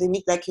women, they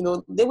meet, like,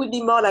 they will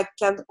be more like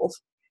kind of,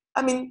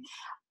 I mean,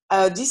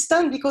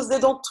 distant because they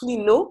don't really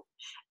know,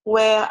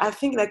 where I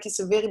think, like, it's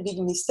a very big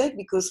mistake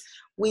because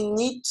we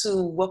need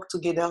to work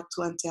together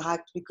to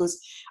interact. Because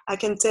I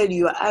can tell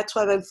you, I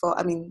travel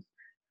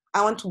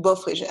I went to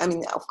both regions. I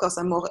mean, of course,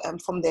 I'm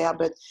from there,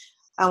 but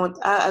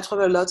I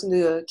travel a lot in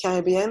the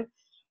Caribbean.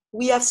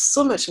 We have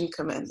so much in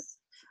common.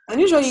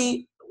 And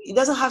usually, it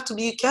doesn't have to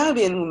be a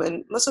Caribbean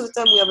woman. Most of the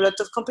time, we have a lot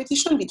of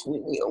competition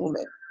between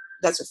women.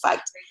 That's a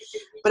fact.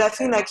 But I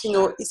think, like,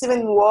 it's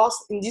even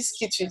worse in this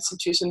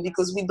situation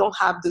because we don't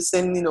have the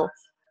same,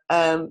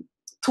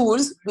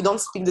 tools. We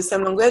don't speak the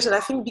same language. And I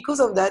think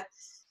because of that,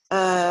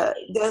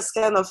 there's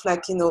kind of,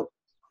 like,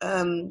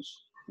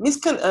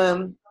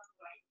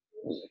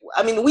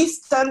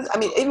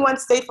 everyone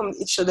stay from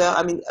each other,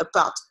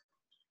 apart.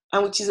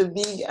 And which is a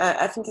big,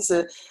 I think it's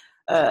a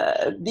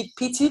big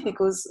pity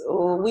because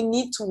we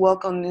need to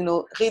work on,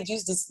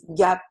 reduce this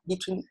gap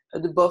between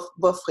the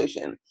both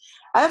regions.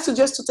 I have to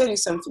tell you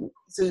something.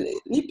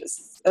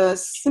 It's a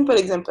simple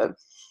example.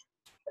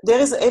 There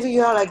is every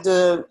year, like,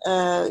 the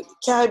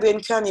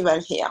Caribbean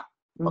Carnival here,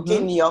 okay,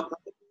 in New York,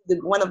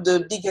 one of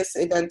the biggest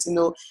events, in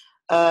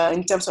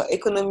terms of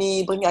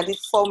economy, bringing at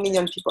least 4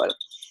 million people.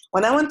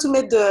 When I went to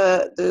meet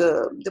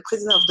the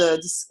president of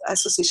this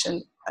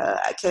association,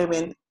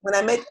 Caribbean, when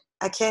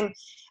I came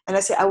and I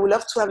said, I would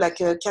love to have, like,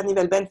 a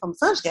carnival band from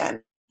French Guiana.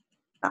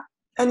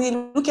 And he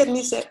looked at me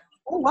and said,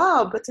 oh,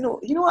 wow, but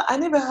I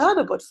never heard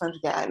about French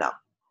Guiana.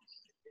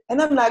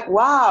 And I'm like,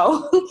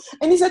 wow.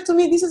 And he said to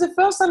me, this is the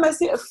first time I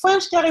see a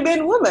French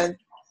Caribbean woman.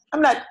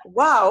 I'm like,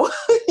 wow,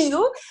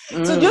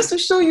 So just to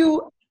show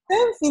you,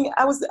 same thing,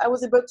 I was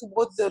able to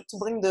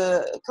bring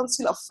the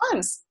Council of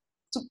France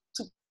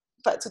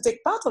to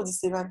take part of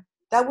this event.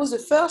 That was the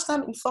first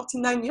time in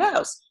 49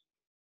 years.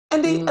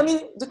 And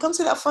the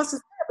Council of France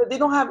is there, but they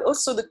don't have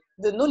also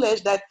the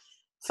knowledge that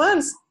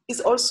France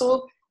is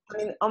also, I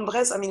mean,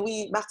 embrace, I mean,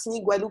 we,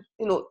 Martinique, Guadeloupe,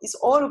 you know, it's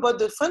all about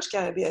the French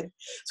Caribbean.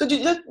 So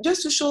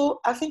just to show,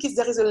 I think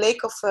there is a lack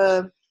of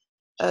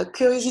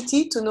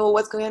curiosity to know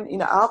what's going on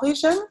in our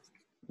region.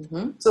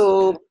 Mm-hmm.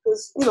 So,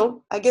 because, you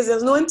know, I guess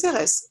there's no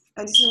interest.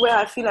 And this is where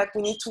I feel like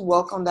we need to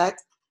work on that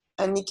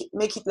and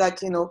make it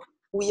like, you know,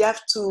 we have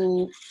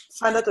to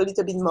find out a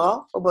little bit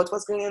more about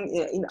what's going on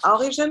in our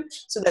region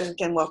so that we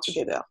can work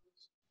together.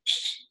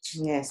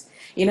 Yes.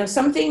 You know,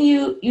 something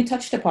you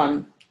touched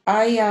upon.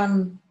 I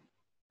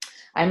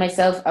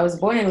myself, I was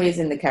born and raised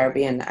in the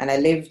Caribbean, and I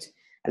lived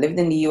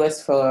in the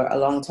US for a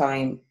long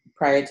time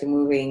prior to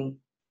moving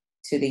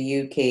to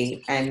the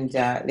UK, and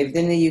lived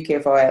in the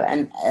UK for a while,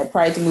 and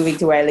prior to moving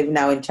to where I live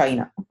now in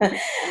China.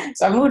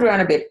 So I moved around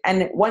a bit.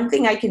 And one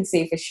thing I can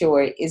say for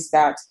sure is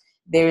that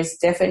there is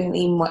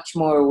definitely much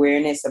more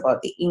awareness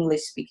about the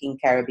English speaking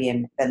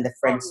Caribbean than the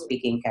French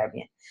speaking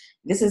Caribbean.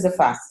 This is a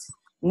fact.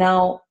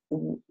 Now,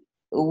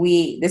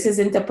 this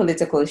isn't a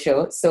political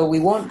show, so we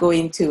won't go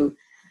into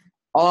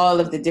all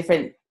of the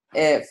different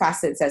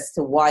facets as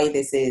to why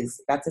this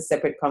is. That's a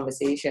separate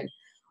conversation.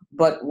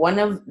 But one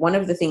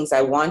of the things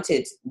I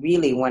wanted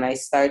really when I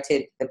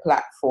started the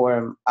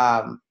platform,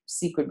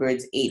 Secret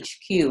Birds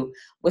HQ,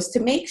 was to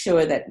make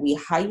sure that we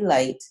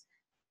highlight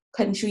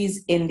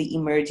countries in the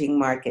emerging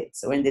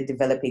markets or in the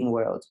developing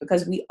world,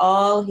 because we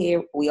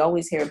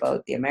always hear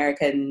about the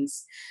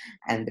Americans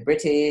and the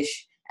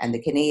British and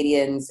the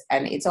Canadians,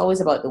 and it's always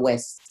about the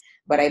West.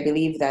 But I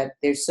believe that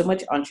there's so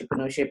much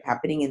entrepreneurship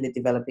happening in the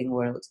developing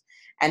world.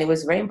 And it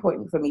was very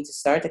important for me to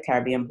start a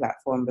Caribbean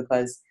platform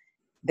because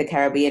the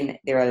Caribbean,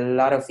 there are a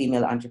lot of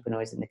female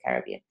entrepreneurs in the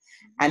Caribbean.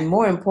 And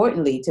more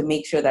importantly, to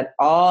make sure that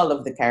all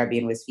of the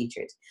Caribbean was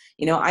featured.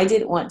 You know, I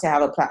didn't want to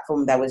have a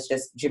platform that was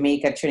just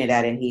Jamaica,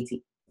 Trinidad, and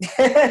Haiti.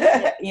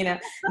 You know,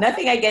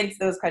 nothing against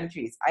those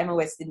countries. I'm a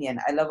West Indian.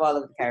 I love all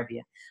of the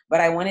Caribbean.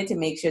 But I wanted to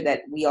make sure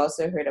that we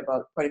also heard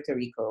about Puerto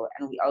Rico,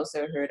 and we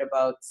also heard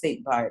about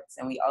St. Bart's,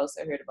 and we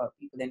also heard about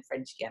people in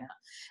French Guiana,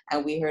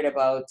 and we heard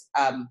about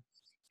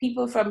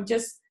people from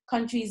just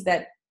countries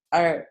that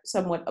are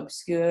somewhat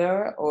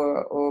obscure,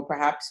 or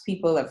perhaps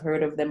people have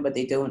heard of them but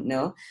they don't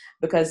know,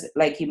 because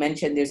like you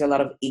mentioned, there's a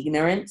lot of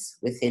ignorance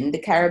within the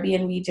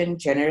Caribbean region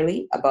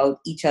generally about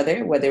each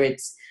other, whether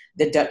it's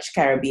the Dutch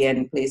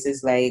Caribbean,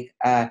 places like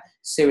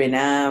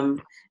Suriname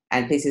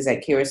and places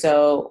like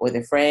Curacao, or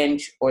the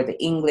French or the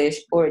English,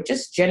 or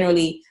just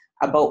generally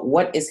about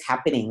what is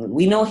happening.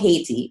 We know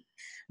Haiti,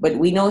 but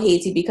we know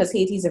Haiti because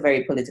Haiti is a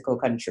very political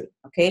country,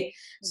 okay?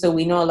 So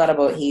we know a lot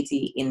about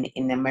Haiti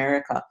in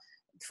America,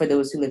 for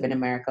those who live in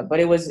America. But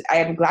I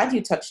am glad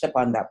you touched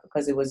upon that,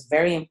 because it was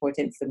very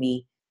important for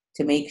me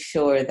to make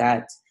sure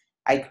that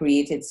I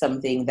created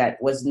something that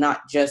was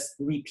not just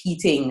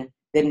repeating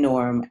the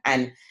norm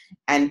and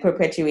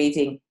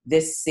perpetuating the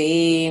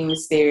same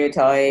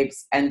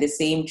stereotypes and the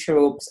same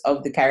tropes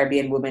of the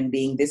Caribbean woman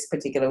being this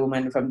particular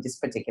woman from this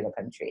particular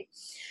country.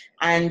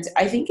 And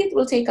I think it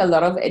will take a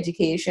lot of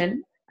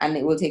education, and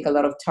it will take a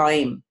lot of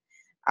time.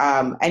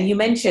 And you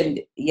mentioned,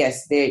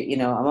 yes, there, you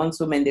know,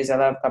 amongst women, there's a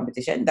lot of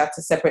competition. That's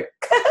a separate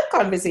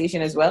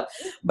conversation as well.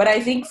 But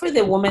I think for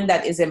the woman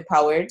that is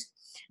empowered,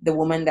 the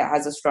woman that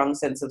has a strong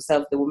sense of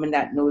self, the woman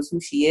that knows who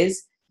she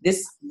is,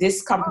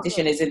 this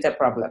competition isn't a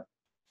problem.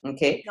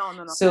 Okay.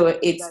 No. So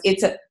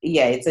it's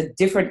a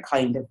different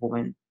kind of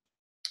woman.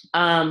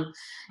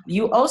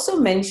 You also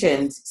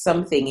mentioned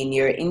something in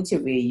your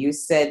interview. You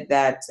said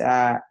that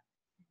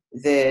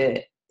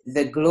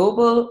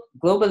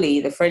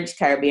globally, the French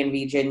Caribbean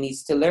region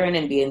needs to learn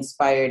and be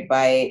inspired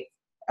by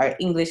our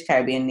English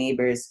Caribbean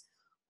neighbors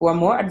who are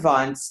more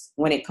advanced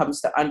when it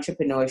comes to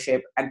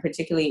entrepreneurship, and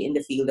particularly in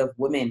the field of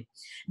women.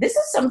 This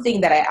is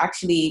something that I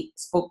actually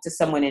spoke to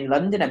someone in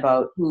London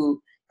about,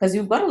 because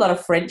we've got a lot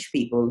of French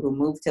people who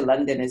move to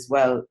London as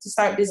well to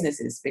start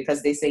businesses,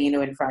 because they say, you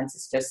know, in France,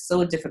 it's just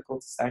so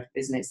difficult to start a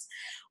business.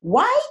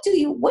 What do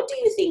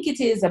you think it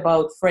is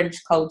about French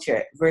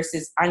culture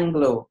versus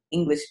Anglo,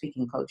 English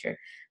speaking culture,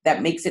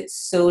 that makes it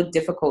so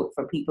difficult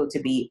for people to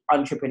be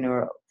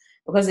entrepreneurial?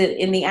 Because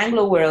in the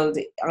Anglo world,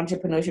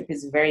 entrepreneurship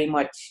is very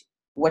much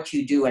what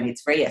you do, and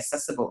it's very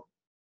accessible.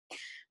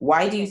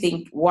 Why do you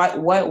think,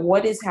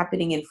 what is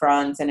happening in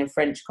France and in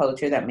French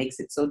culture that makes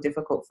it so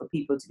difficult for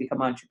people to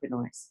become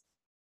entrepreneurs?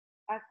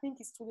 I think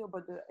it's truly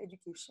about the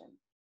education.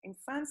 In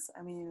France,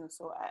 I mean, you know,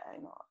 so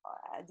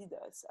I did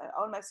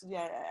all my studies,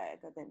 I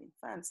got them in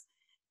France.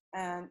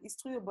 And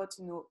it's truly about,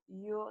 you know,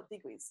 your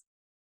degrees,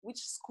 which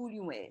school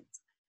you went.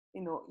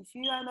 You know, if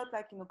you are not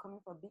like, you know, coming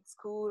from a big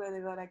school, or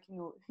whatever, like, you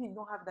know, you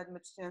don't have that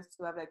much chance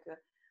to have like a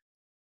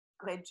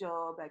great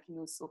job, like, you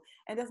know, so,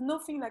 and there's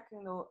nothing like,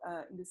 you know,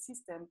 in the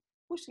system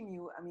pushing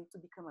you, I mean, to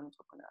become an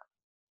entrepreneur.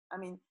 I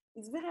mean,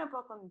 it's very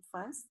important in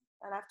France,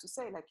 and I have to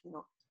say, like, you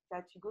know,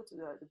 that you go to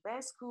the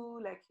best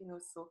school, like, you know,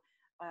 so,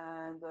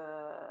 and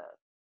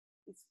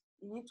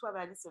you need to have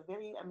at least a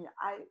very, I mean,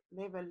 high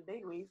level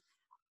degree.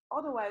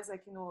 Otherwise,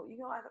 like, you know, you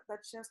don't have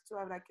that chance to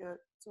have like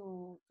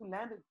to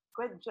land a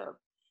great job.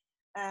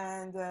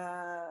 And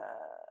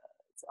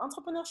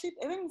entrepreneurship,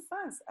 even in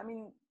France, I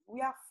mean,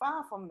 we are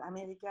far from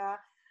America,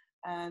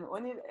 and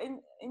when in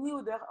any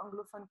other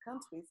Anglophone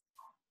countries.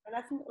 And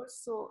I think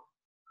also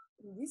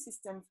in this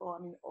system for, I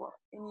mean, or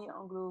any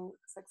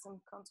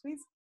Anglo-Saxon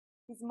countries,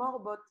 it's more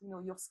about,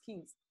 your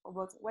skills,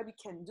 about what you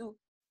can do,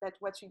 that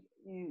what you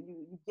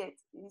get.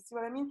 You see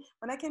what I mean?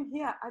 When I came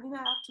here, I didn't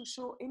have to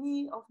show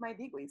any of my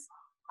degrees.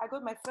 I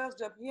got my first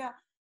job here,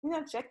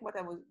 didn't check what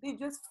I was, they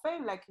just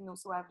felt like,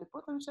 so I have the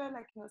potential,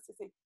 like, to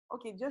say,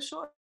 okay, just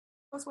show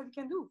us what you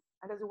can do.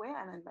 And that's the way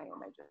I learned my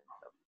job.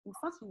 In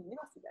France, you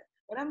never see that.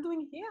 What I'm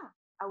doing here,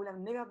 I would have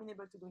never been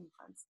able to do in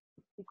France,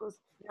 because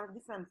there are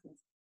different things.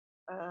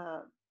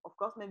 Of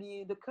course,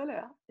 maybe the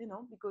color,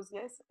 because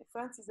yes,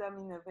 France is, I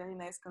mean, a very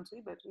nice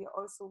country, but we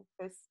also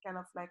face kind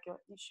of like an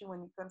issue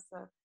when it comes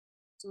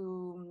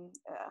to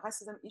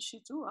racism issue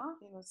too.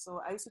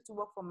 So I used to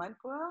work for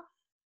Manpower,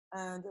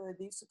 and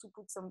they used to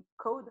put some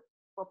code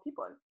for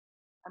people.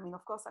 I mean,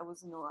 of course, I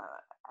was,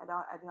 I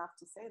don't have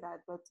to say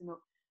that, but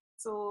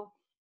so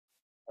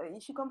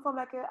if you come from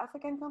like an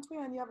African country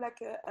and you have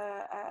like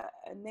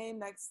a name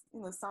like,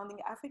 sounding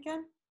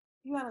African,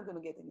 you are not going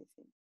to get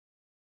anything.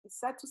 It's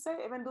sad to say,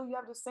 even though you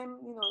have the same,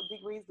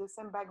 degrees, the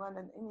same background,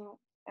 and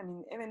I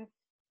mean, even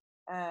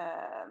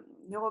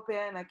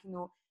European, like,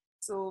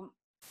 so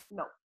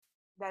no,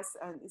 that's,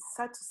 it's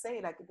sad to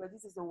say, like, but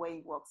this is the way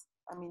it works.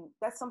 I mean,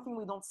 that's something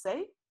we don't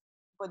say,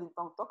 but they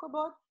don't talk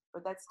about,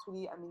 but that's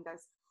truly, I mean,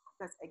 that's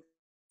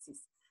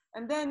exists.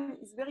 And then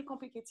it's very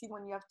complicated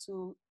when you have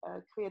to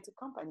create a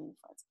company in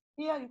France.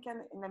 Here, you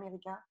can, in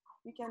America,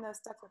 you can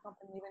start a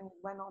company even with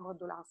 $100,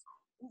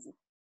 easy.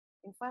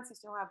 In France, if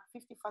you have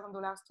 $50,000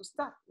 to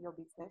start your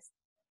business,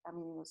 I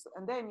mean,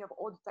 and then you have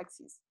all the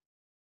taxes.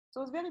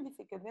 So it's very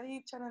difficult,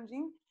 very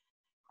challenging.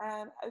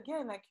 And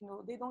again, like,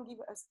 they don't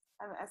give us,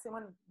 I say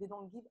when they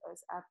don't give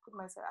us, I put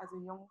myself as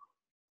a young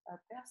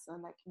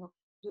person, like,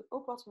 the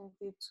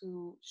opportunity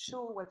to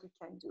show what you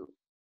can do.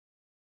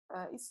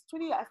 It's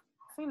really, I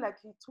feel like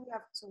you truly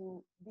have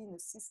to be in a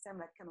system,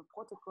 like kind of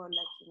protocol,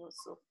 like,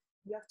 so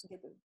you have to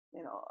get a,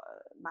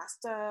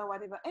 master,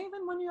 whatever. And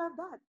even when you have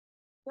that,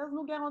 there's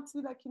no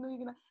guarantee that, you're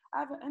going to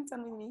have an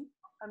intern with me.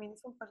 I mean, he's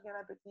from French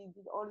Ghana, but he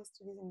did all his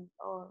studies in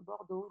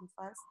Bordeaux, in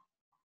France.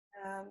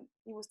 And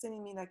he was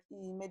telling me, like,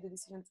 he made the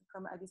decision to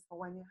come at least for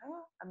 1 year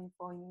here. I mean,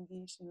 for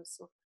English,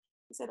 so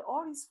he said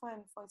all his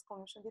friends for his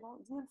promotion, they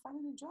didn't find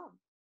any job,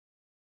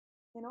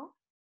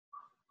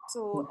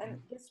 So,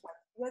 and guess what?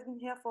 He has been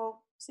here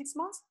for 6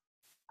 months.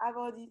 I've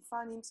already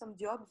found him some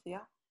jobs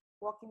here,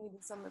 working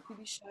with some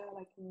publisher,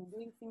 like,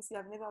 doing things he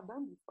have never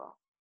done before.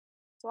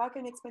 So I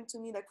can explain to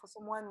me, like, for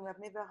someone who have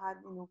never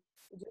had, who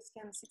just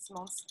came 6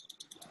 months,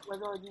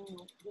 was already,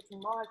 getting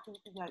more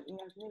activity than he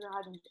has never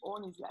had in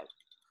his life.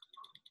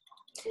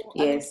 So,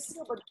 yes.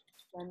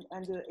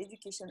 And the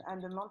education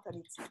and the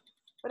mentality.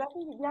 But I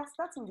think they are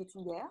starting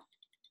getting there.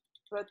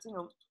 But,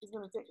 it's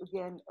going to take,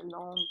 again, a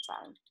long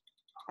time.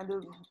 And the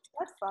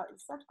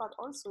sad part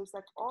also is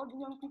that all the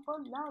young people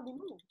now, they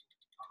move.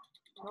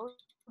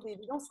 They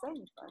don't stay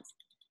in France.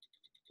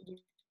 They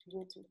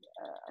go to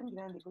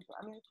England, they go to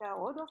America,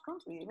 or other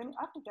countries, even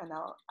Africa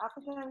now.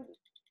 Africa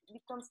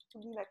becomes to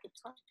be like a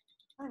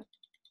trend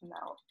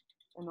now,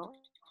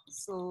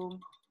 So,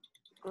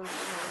 because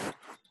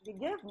they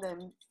gave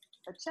them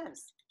a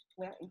chance,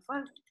 where in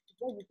France it's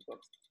very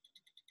difficult.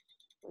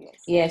 So,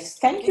 yes. Yes.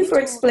 Thank you for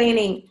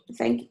explaining.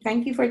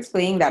 Thank you for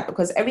explaining that,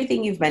 because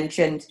everything you've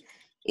mentioned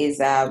is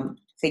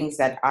things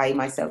that I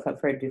myself have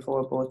heard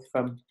before,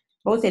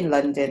 both in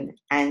London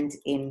and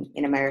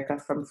in America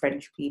from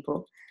French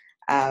people.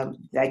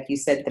 Like you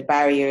said, the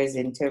barriers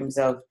in terms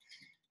of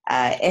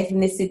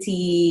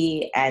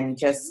ethnicity and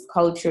just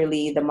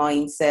culturally the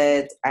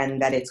mindset,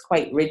 and that it's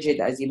quite rigid,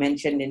 as you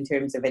mentioned, in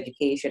terms of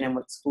education and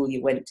what school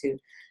you went to.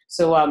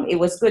 So it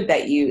was good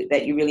that you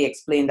really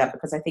explained that,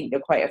 because I think there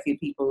are quite a few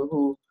people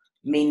who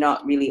may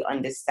not really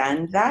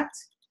understand that.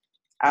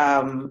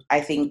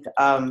 I think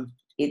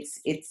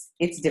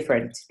it's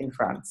different in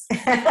France.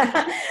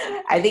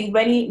 I think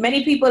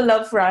many people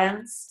love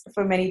France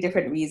for many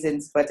different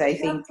reasons, but I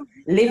think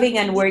living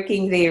and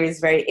working there is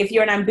if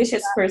you're an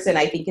ambitious person,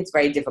 I think it's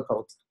very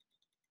difficult.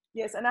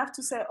 Yes, and I have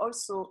to say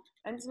also,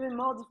 and it's even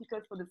more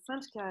difficult for the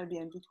French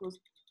Caribbean, because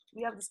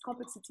we have this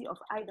complexity of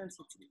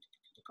identity.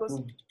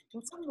 Because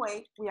in some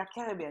way, we are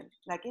Caribbean,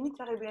 like any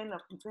Caribbean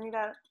of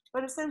Trinidad,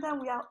 but at the same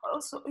time, we are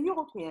also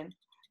European.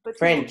 But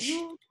French.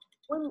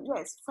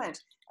 Yes, French.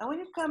 And when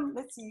you come,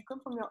 let's see, you come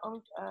from your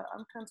own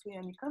country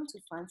and you come to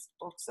France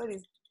for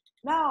studies,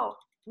 now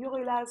you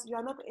realize you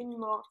are not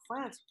anymore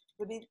French,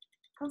 but they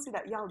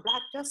consider you are a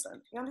black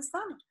person. You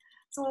understand?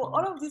 So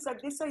all of this,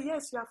 like, they say,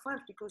 yes, you are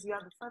French because you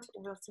have the French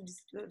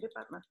overseas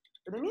department.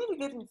 But the minute you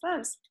get in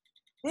France,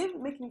 they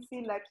make me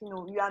feel like,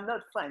 you are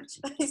not French.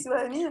 You see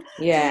what I mean?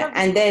 Yeah, so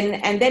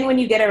and then when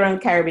you get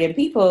around Caribbean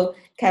people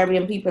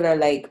are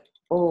like,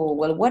 oh,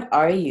 well, what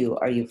are you?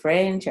 Are you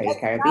French? Are you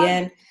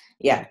Caribbean?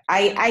 Yeah,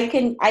 I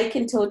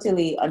can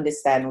totally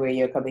understand where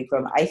you're coming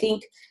from. I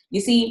think,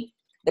 you see,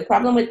 the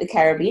problem with the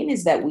Caribbean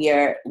is that we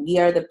are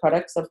the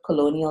products of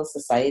colonial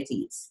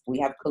societies. We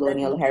have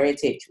colonial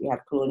heritage. We have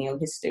colonial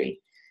history.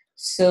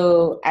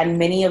 So, and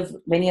many of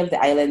the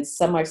islands,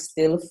 some are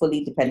still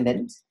fully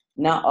dependent.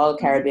 Not all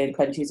Caribbean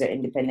countries are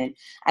independent.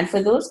 And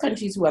for those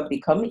countries who have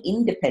become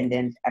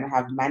independent and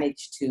have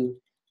managed to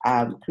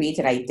create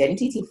an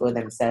identity for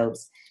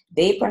themselves,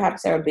 they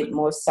perhaps are a bit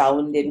more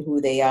sound in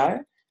who they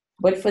are.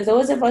 But for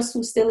those of us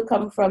who still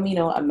come from,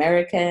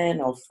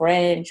 American or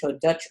French or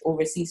Dutch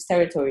overseas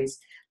territories,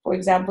 for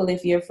example,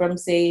 if you're from,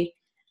 say,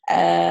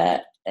 uh,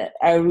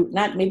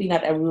 not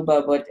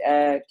Aruba, but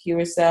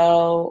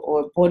Curacao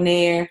or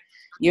Bonaire,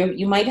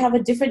 you might have a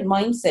different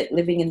mindset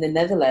living in the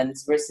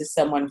Netherlands versus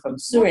someone from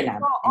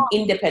Suriname, an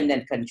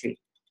independent country.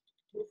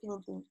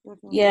 Definitely.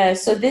 Yeah,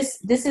 so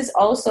this is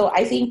also,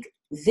 I think,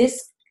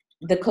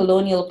 the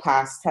colonial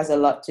past has a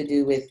lot to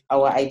do with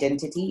our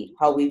identity,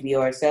 how we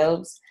view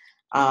ourselves.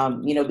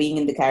 Being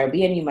in the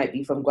Caribbean, you might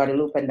be from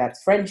Guadeloupe and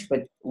that's French,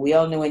 but we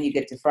all know when you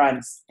get to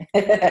France,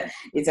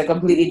 it's a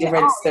completely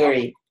different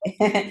story.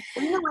 When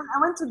I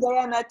went to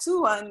Guyana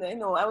too, and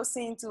I was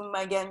saying to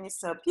my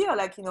Guyanese peer,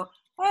 like,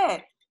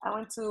 hey, I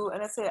went to,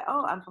 and I said,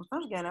 oh, I'm from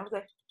French Guyana. I was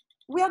like,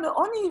 we are the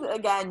only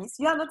Guyanese.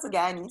 You are not a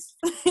Guyanese.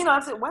 I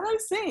said, what are you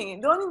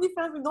saying? The only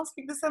difference, we don't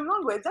speak the same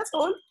language. That's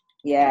all.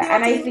 Yeah,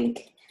 and I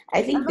think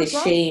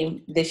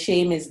the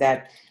shame is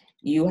that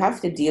you have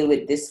to deal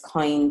with this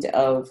kind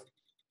of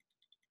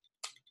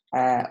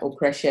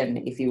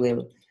oppression, if you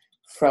will,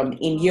 from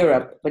in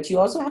Europe, but you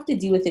also have to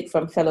deal with it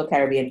from fellow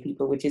Caribbean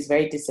people, which is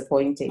very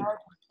disappointing.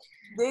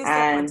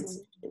 And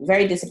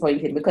very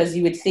disappointing, because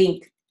you would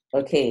think,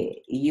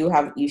 okay, you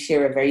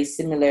share a very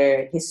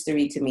similar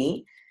history to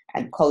me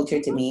and culture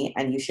to me,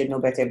 and you should know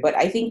better. But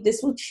I think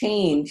this will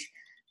change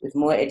with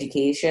more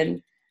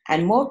education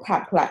and more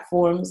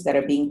platforms that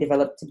are being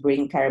developed to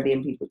bring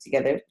Caribbean people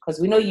together, because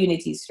we know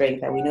unity is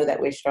strength and we know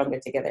that we're stronger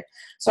together.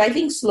 So I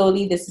think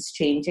slowly this is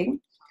changing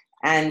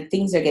and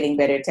things are getting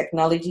better.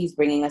 Technology is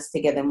bringing us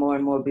together more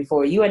and more.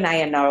 Before, you and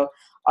I are now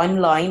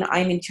online.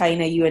 I'm in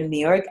China, you in New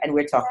York, and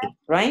we're talking,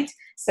 right?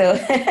 So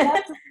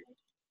I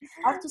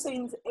have to say,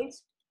 in 8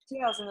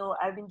 years,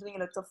 I've been doing a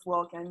lot of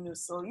work, and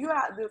so you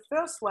are the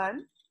first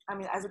one. I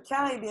mean, as a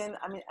Caribbean,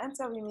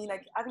 interview me,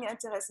 like having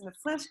interest in a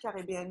French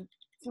Caribbean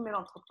female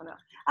entrepreneur.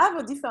 I have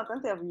a different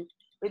interview,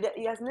 but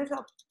it has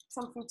never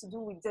something to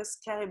do with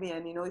just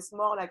Caribbean. It's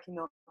more like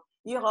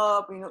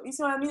Europe. You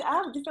see what I mean? I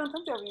have a different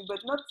interview, but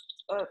not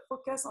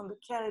focus on the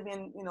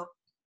Caribbean.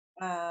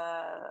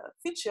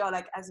 Feature,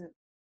 like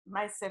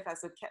myself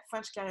as a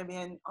French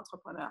Caribbean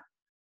entrepreneur.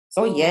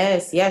 So, oh,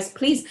 yes,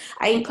 please.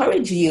 I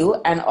encourage you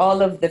and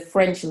all of the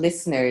French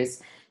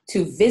listeners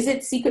to visit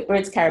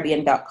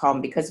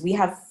secretwordscaribbean.com, because we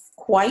have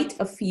quite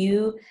a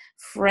few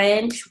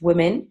French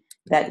women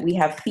that we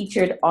have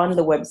featured on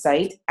the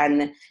website,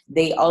 and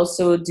they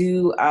also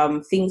do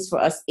things for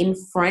us in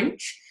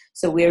French.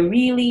 So we're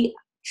really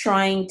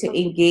trying to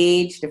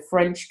engage the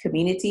French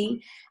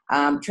community,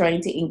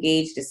 trying to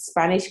engage the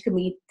Spanish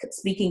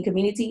speaking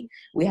community.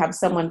 We have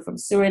someone from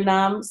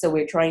Suriname, so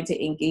we're trying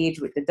to engage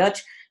with the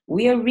Dutch.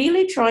 We are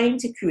really trying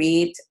to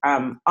create,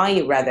 I'm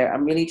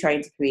really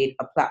trying to create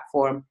a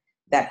platform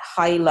that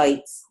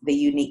highlights the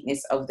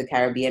uniqueness of the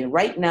Caribbean.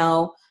 Right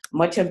now,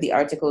 much of the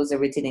articles are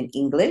written in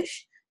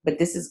English, but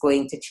this is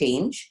going to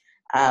change.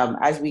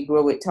 As we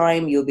grow with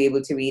time, you'll be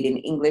able to read in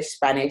English,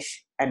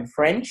 Spanish, and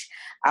French.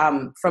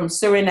 From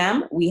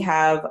Suriname, we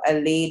have a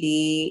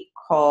lady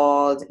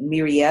called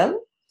Muriel.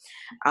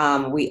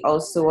 We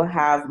also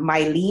have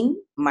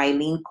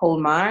Mylene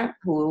Colmar,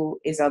 who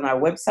is on our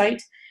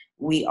website.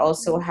 We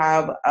also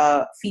have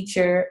a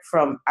feature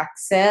from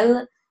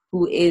Axel,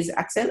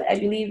 Axel, I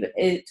believe,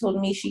 told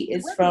me she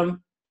is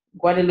from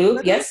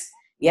Guadeloupe. Yes,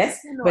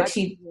 but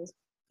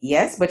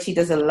she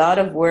does a lot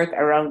of work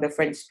around the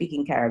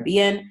French-speaking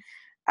Caribbean.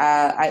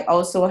 I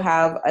also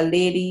have a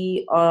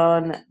lady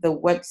on the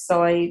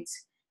website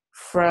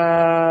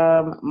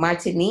from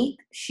Martinique.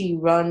 She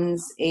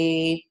runs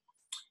a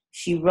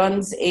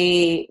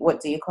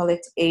what do you call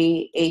it?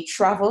 A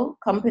travel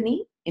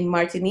company in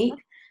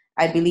Martinique.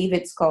 I believe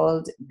it's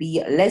called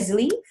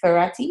Leslie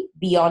Ferrati,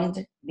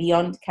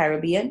 Beyond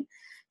Caribbean.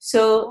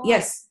 So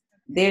yes,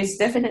 there's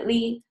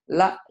definitely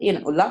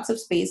lots of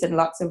space and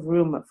lots of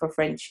room for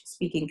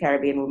French-speaking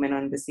Caribbean women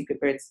on the Secret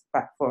Birds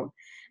platform.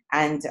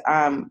 And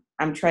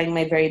I'm trying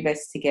my very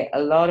best to get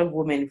a lot of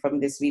women from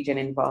this region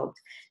involved.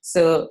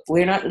 So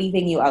we're not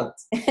leaving you out.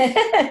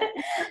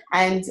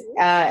 And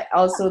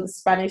also the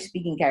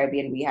Spanish-speaking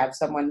Caribbean, we have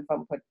someone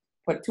from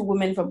two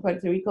women from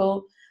Puerto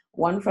Rico,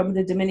 one from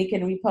the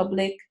Dominican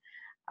Republic.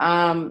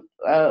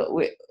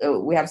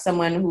 We have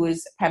someone who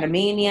is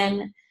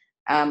Panamanian,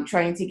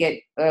 trying to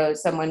get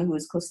someone who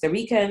is Costa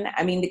Rican.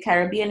 I mean, the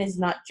Caribbean is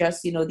not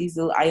just, these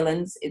little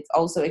islands. It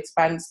also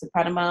expands to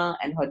Panama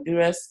and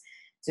Honduras,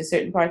 to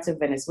certain parts of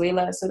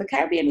Venezuela. So the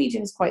Caribbean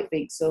region is quite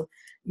big. So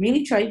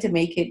really trying to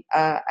make it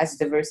as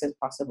diverse as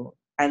possible.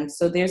 And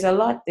so there's a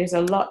lot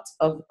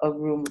of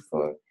room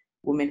for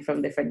women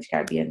from the French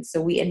Caribbean. So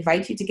we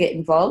invite you to get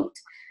involved.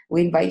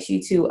 We invite you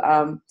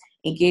to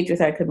engage with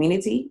our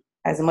community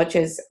as much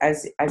as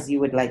you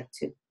would like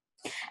to.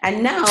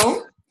 And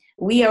now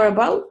we are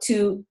about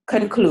to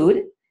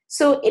conclude.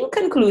 So in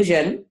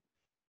conclusion,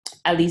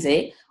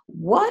 Alize,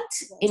 what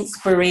Yes.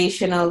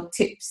 inspirational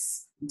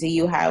tips do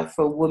you have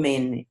for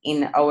women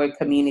in our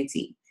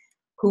community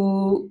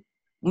who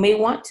may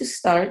want to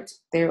start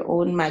their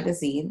own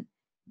magazine,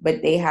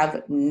 but they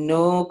have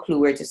no clue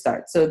where to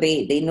start? So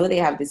they know they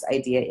have this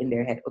idea in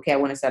their head. Okay, I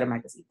want to start a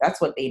magazine. That's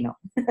what they know.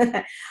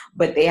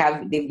 But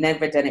they've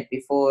never done it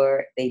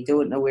before. They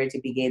don't know where to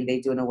begin.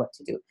 They don't know what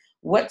to do.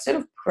 What sort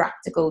of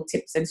practical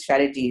tips and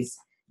strategies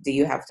do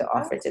you have to I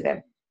offer would to say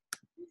them?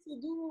 if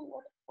you do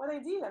what I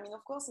did, I mean,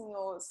 of course,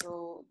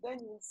 so then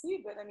you'll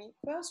see, but I mean,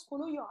 first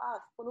follow your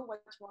heart, follow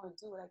what you want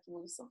to do. Like,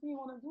 is something you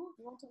want to do?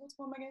 You want to go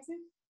to a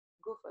magazine?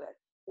 Go for that.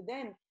 But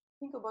then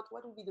think about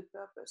what will be the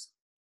purpose,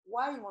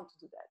 why you want to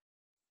do that.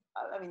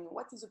 I mean,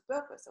 what is the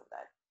purpose of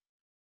that?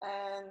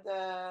 And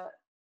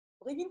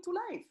bring it to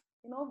life,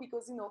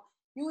 because,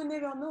 you will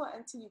never know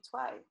until you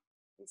try,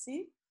 you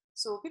see?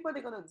 So people,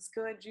 they're going to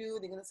discourage you.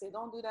 They're going to say,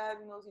 don't do that,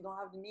 you don't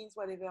have the means,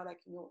 whatever. Like,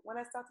 when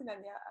I started,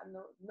 I had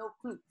no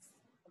clue.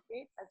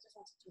 Okay, I just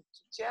wanted to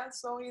share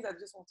stories. I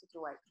just wanted to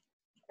write.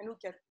 And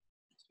look at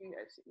 3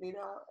 years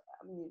later.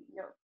 I mean,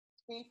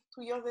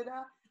 2 years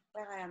later,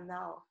 where I am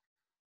now.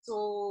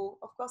 So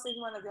of course,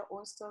 everyone has their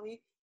own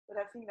story. But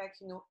I think, like,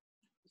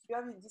 if you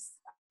have this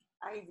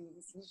idea,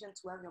 this vision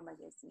to have your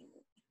magazine,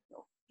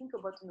 think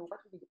about what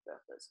will be the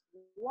purpose.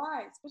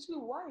 Why, especially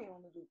why you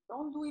want to do it.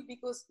 Don't do it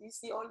because you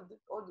see all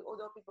the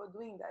other people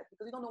doing that,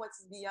 because you don't know what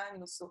is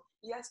behind. So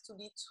it has to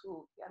be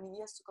true. I mean,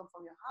 it has to come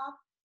from your heart.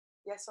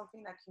 It has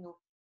something like you're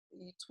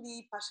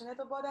truly passionate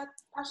about that.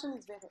 Passion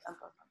is very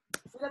important.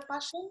 Without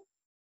passion,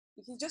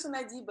 if it's just an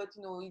idea, but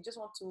you just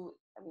want to,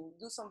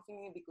 do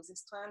something because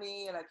it's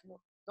trendy, like,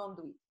 don't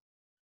do it.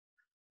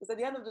 Because at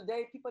the end of the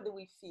day, people, they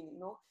will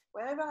feel,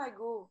 wherever I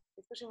go,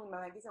 especially with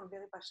my magazine, I'm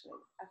very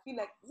passionate. I feel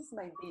like this is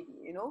my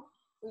baby. So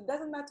it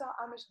doesn't matter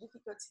how much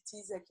difficult it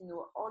is, like,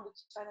 all the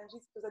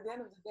challenges, because at the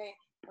end of the day,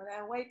 when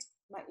I write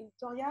my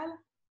editorial,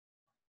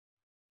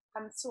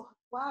 I'm so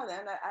proud,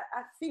 and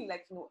I feel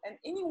like, and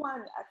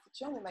anyone I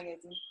feature in the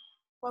magazine,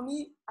 for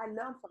me, I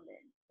learn from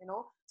them.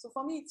 So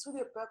for me, it's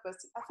really a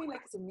purpose. I feel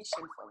like it's a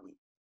mission for me.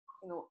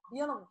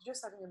 Beyond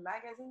just having a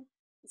magazine,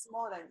 it's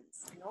more than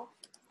this.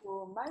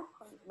 So my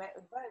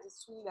advice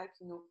is really like,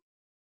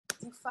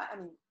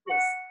 define,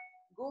 yes,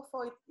 go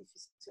for it if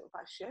it's your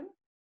passion.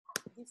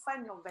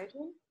 Define your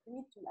vision,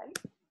 bring it to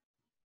life.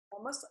 Or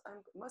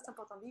most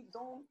importantly,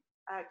 don't,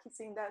 I keep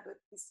saying that, but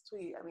it's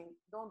true.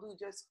 Don't do it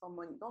just for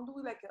money. Don't do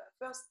it like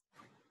first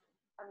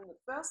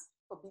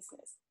for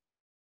business.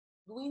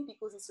 Do it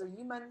because it's a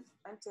human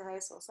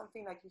interest or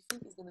something like you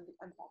think is going to be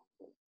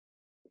impactful.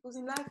 Because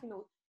in life,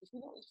 if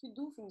you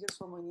do things just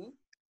for money,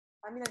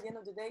 at the end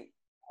of the day,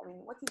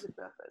 what is the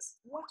purpose?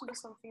 You want to do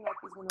something like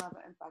is going to have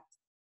an impact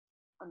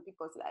on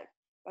people's life.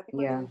 That people,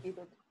 they Yeah. will be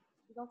able to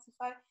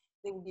identify,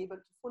 they will be able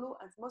to follow,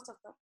 and most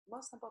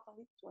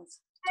importantly, to be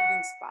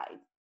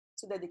inspired,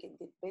 so that they can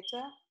get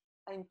better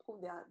and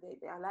improve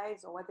their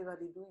lives or whatever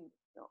they're doing.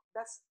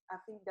 I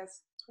think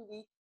that's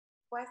truly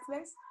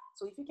priceless.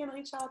 So if you can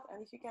reach out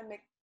and if you can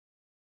make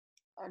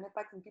an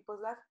impact in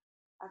people's life,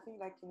 I think,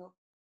 like,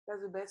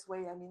 that's the best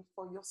way,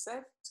 for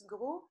yourself to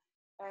grow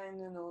and,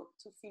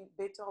 to feel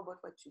better about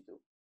what you do.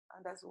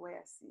 And that's the way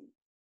I see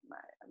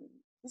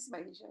this is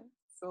my vision.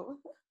 So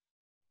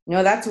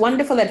No, that's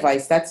wonderful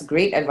advice. That's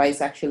great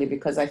advice, actually,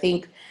 because I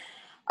think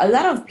a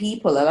lot of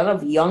people, a lot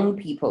of young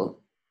people,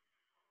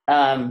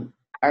 um,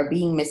 are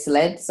being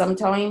misled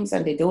sometimes,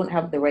 and they don't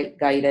have the right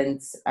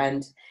guidance.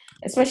 And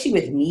especially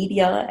with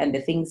media and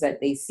the things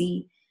that they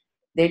see,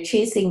 they're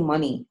chasing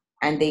money,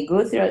 and they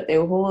go throughout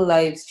their whole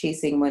lives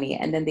chasing money.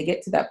 And then they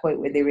get to that point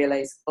where they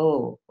realize,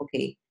 oh,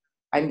 okay,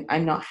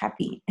 I'm not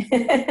happy,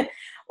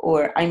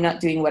 or I'm not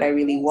doing what I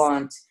really yes,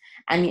 want.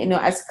 And,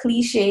 as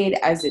cliched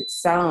as it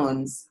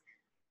sounds,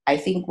 I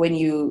think when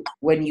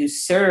you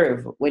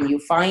serve, when you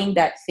find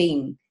that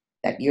thing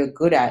that you're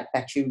good at,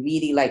 that you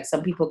really like,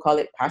 some people call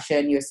it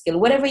passion, your skill,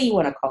 whatever you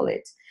want to call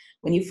it.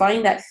 When you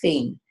find that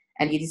thing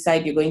and you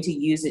decide you're going to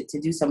use it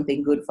to do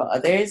something good for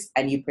others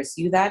and you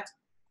pursue that,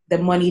 the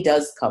money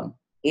does come.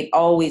 It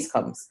always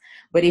comes.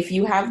 But if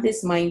you have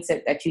this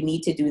mindset that you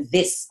need to do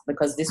this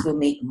because this will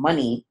make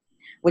money,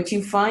 what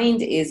you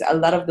find is a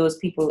lot of those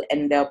people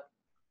end up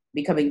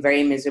becoming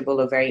very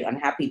miserable or very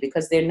unhappy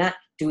because they're not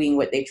doing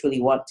what they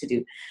truly want to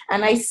do.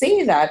 And I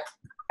say that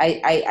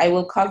I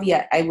will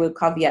caveat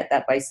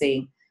that by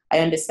saying I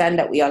understand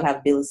that we all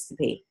have bills to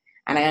pay.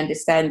 And I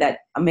understand that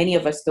many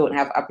of us don't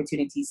have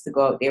opportunities to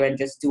go out there and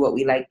just do what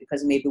we like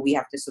because maybe we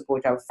have to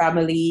support our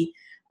family,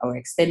 our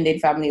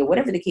extended family, or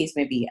whatever the case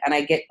may be. And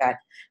I get that.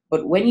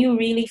 But when you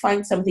really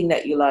find something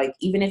that you like,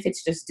 even if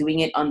it's just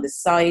doing it on the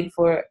side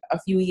for a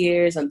few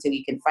years until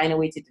you can find a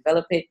way to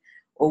develop it,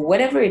 or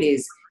whatever it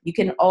is, you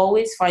can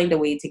always find a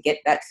way to get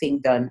that thing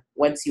done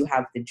once you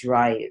have the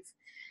drive.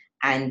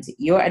 And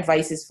your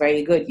advice is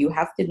very good. You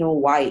have to know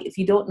why. If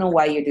you don't know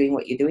why you're doing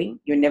what you're doing,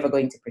 you're never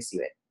going to pursue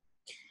it.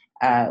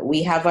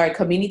 We have our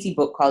community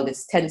book called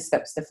It's 10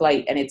 Steps to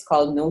Flight, and it's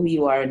called Know Who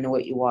You Are and Know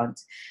What You Want.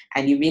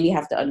 And you really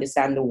have to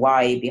understand the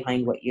why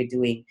behind what you're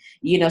doing.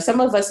 Some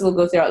of us will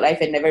go throughout life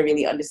and never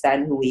really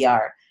understand who we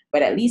are.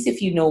 But at least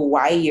if you know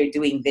why you're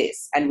doing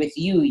this, and with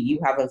you, you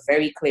have a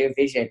very clear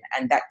vision,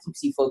 and that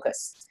keeps you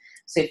focused.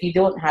 So if you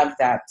don't have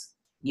that,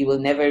 you will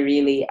never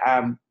really,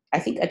 I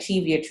think,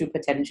 achieve your true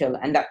potential.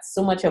 And that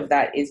so much of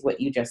that is what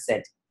you just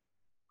said.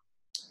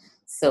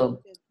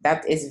 So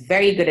that is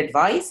very good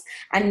advice.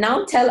 And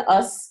now tell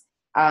us,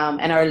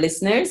 and our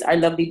listeners, our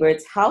lovely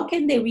birds, how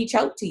can they reach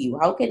out to you?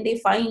 How can they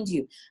find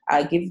you?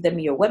 Give them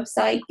your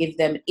website, give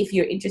them, if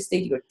you're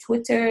interested, your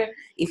Twitter,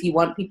 if you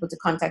want people to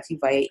contact you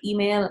via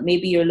email,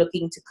 maybe you're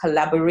looking to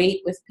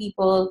collaborate with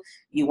people,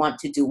 you want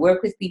to do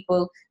work with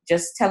people,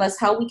 just tell us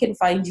how we can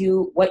find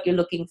you, what you're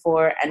looking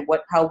for, and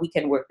how we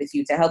can work with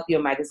you to help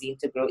your magazine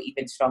to grow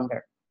even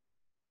stronger.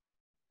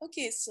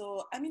 Okay,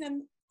 so I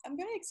mean, I'm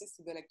very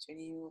accessible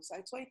actually, so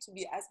I try to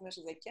be as much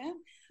as I can.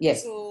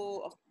 Yes.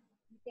 So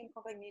you can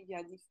contact me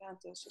via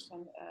different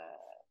social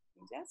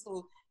media.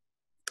 So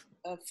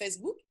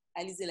Facebook,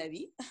 Alizé la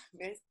Vie,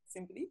 very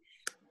simply.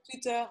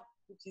 Twitter,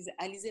 which is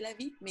Alizé la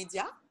Vie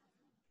Media.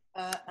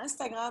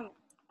 Instagram,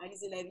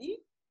 Alizé la Vie,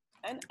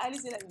 and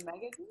Alizé la Vie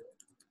Magazine.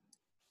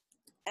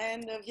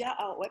 And via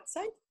our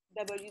website,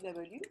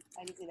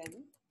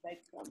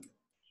 www.alizelavie.com.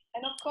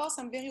 And of course,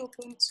 I'm very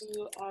open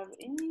to have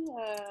any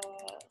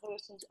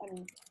relationship,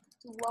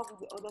 to work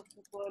with other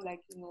people,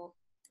 like,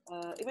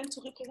 even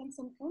to represent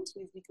some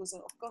countries, because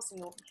of course,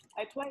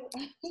 I try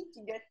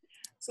to get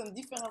some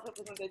different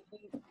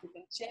representatives who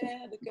can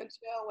share the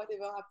culture,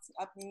 whatever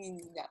happening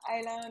in their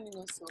island,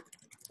 so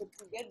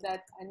to get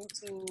that, I need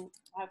to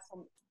have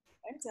some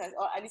interest,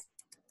 or at least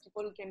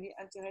people who can be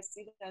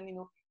interested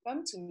and,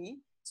 come to me.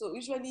 So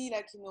usually,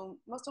 like,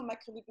 most of my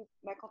contributors,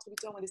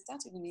 when they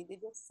start with me, they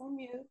just send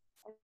me an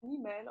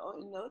email or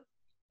a note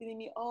telling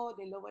me, oh,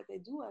 they love what I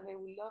do and they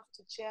would love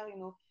to share,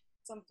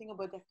 something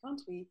about their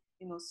country,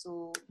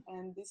 so,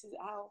 and this is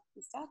how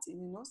it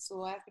started,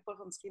 so I have people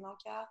from Sri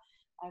Lanka,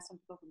 I have some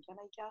people from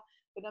Jamaica,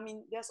 but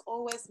there's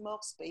always more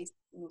space,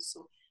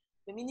 so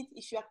the minute,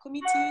 if you are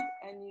committed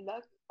and you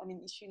love,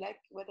 if you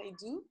like what I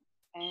do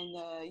and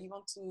you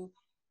want to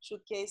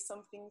showcase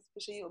something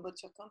especially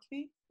about your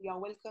country, you are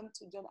welcome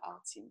to join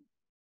our team.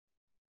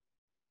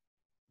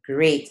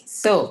 Great.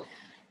 So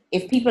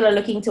if people are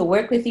looking to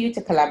work with you,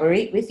 to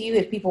collaborate with you,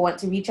 if people want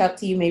to reach out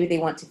to you, maybe they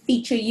want to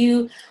feature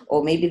you,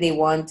 or maybe they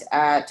want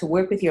to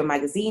work with your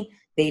magazine,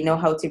 they know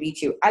how to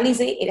reach you.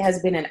 Alizé, it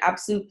has been an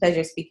absolute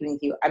pleasure speaking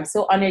with you. I'm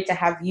so honored to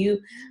have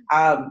you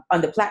on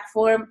the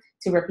platform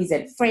to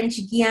represent French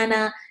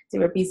Guiana, to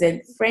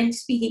represent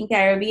French-speaking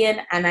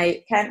Caribbean, and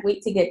I can't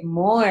wait to get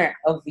more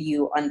of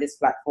you on this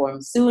platform.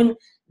 Soon,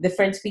 the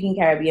French-speaking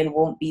Caribbean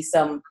won't be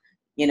something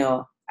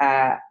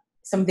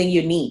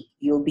unique.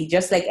 You'll be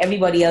just like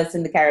everybody else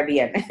in the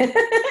Caribbean,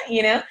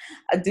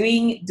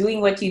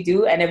 doing what you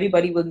do, and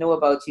everybody will know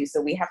about you.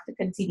 So we have to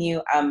continue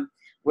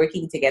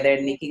working together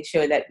and making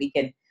sure that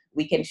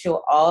we can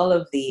show all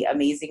of the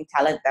amazing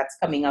talent that's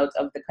coming out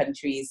of the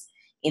countries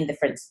in the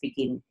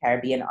French-speaking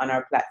Caribbean on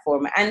our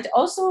platform, and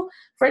also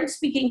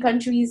French-speaking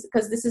countries,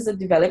 because this is a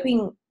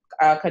developing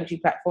country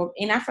platform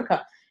in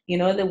Africa.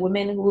 The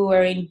women who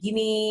are in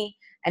Guinea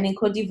and in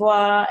Cote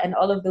d'Ivoire and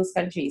all of those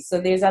countries.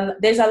 So there's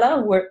a lot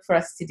of work for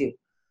us to do.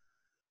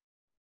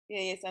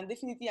 Yes, and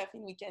definitely I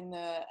think we can,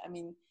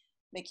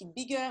 make it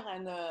bigger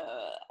and,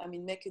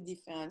 make a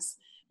difference.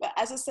 But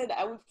as I said,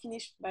 I will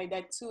finish by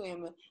that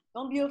too.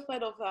 Don't be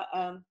afraid of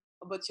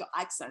about your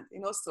accent.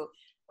 So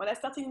when I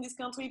started in this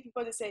country,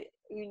 people, they say,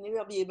 you'll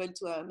never be able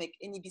to make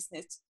any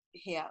business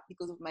here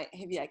because of my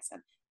heavy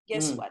accent.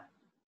 Guess what?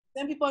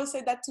 Then people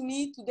say that to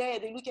me today.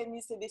 They look at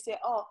me, they say,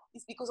 "Oh,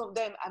 it's because of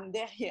them I'm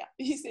there here."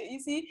 You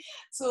see.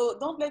 So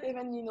don't let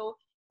even your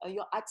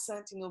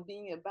accent,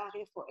 being a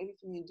barrier for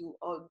everything you do,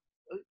 or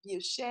be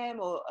ashamed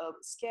or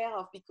scared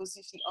of, because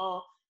you think,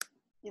 oh,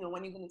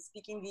 when you're going to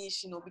speak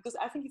English, because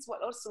I think it's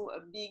what also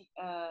a big.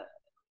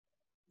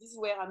 This is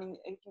where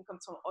everything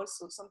comes from.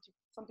 Also, some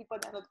people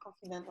are not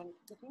confident when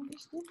speaking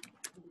English too,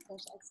 with the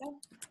French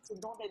accent. So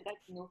don't let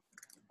that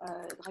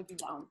drag you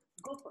down.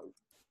 Go for it.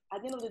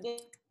 At the end of the day,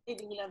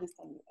 they will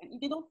understand you. And if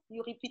they don't,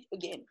 you repeat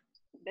again.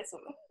 That's all.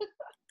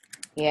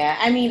 Yeah,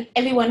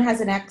 everyone has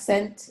an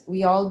accent.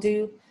 We all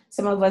do.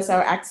 Some of us,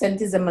 our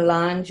accent is a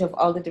melange of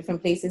all the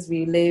different places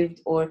we lived,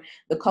 or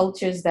the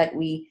cultures that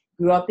we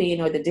grew up in,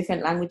 or the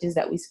different languages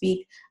that we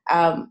speak.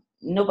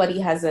 Nobody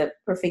has a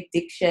perfect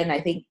diction.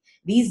 I think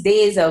these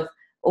days of,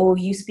 oh,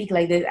 you speak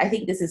like this, I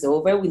think this is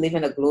over. We live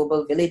in a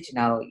global village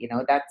now.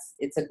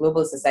 It's a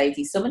global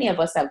society. So many of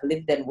us have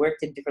lived and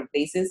worked in different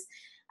places.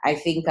 I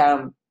think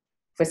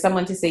for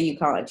someone to say you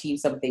can't achieve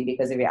something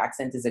because of your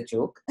accent is a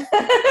joke.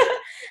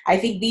 I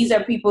think these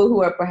are people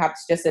who are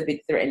perhaps just a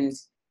bit threatened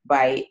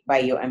by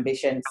your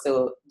ambition.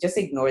 So just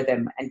ignore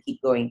them and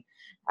keep going.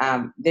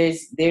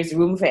 There's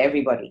room for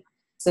everybody.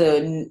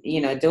 So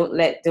don't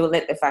let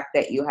the fact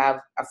that you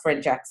have a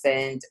French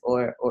accent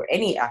or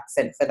any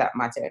accent for that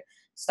matter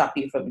stop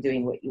you from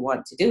doing what you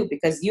want to do,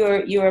 because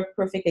you're a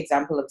perfect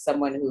example of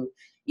someone who,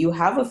 you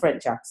have a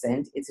French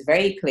accent. It's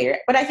very clear,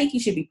 but I think you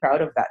should be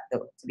proud of that,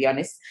 though, to be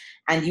honest.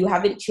 And you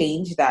haven't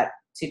changed that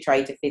to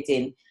try to fit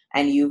in.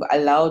 and you've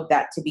allowed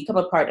that to become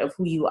a part of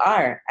who you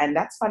are. And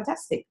that's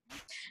fantastic.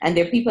 And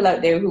there are people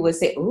out there who will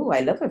say, oh, I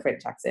love a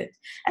French accent.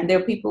 And there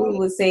are people who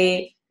will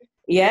say,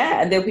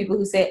 yeah. And there are people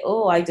who say,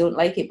 oh, I don't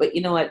like it. But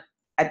you know what?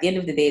 At the end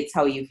of the day, it's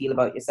how you feel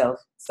about yourself.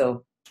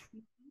 So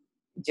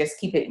just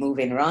keep it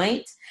moving,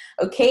 right?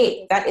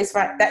 Okay, that is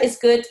right. That is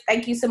good.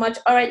 Thank you so much.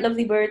 All right,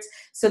 lovely birds.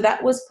 So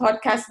that was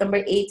podcast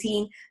number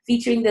 18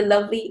 featuring the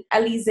lovely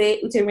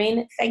Alizée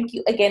Outarine. Thank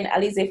you again,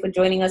 Alizée, for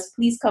joining us.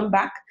 Please come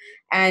back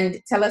and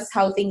tell us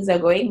how things are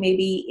going,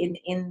 maybe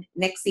in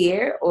next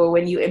year or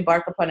when you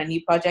embark upon a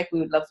new project. We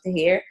would love to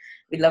hear.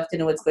 We'd love to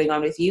know what's going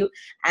on with you.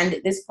 And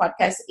this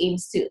podcast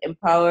aims to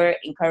empower,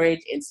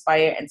 encourage,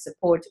 inspire, and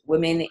support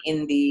women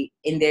in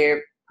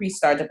their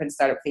pre-startup and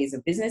startup phase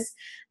of business.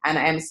 And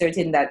I am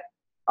certain that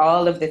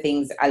all of the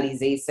things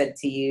Alizée said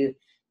to you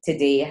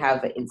today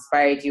have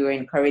inspired you or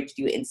encouraged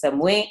you in some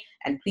way.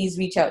 And please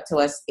reach out to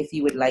us if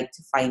you would like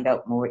to find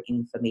out more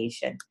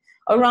information.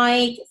 All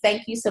right.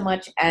 Thank you so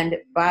much. And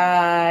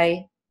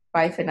bye.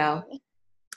 Bye for now.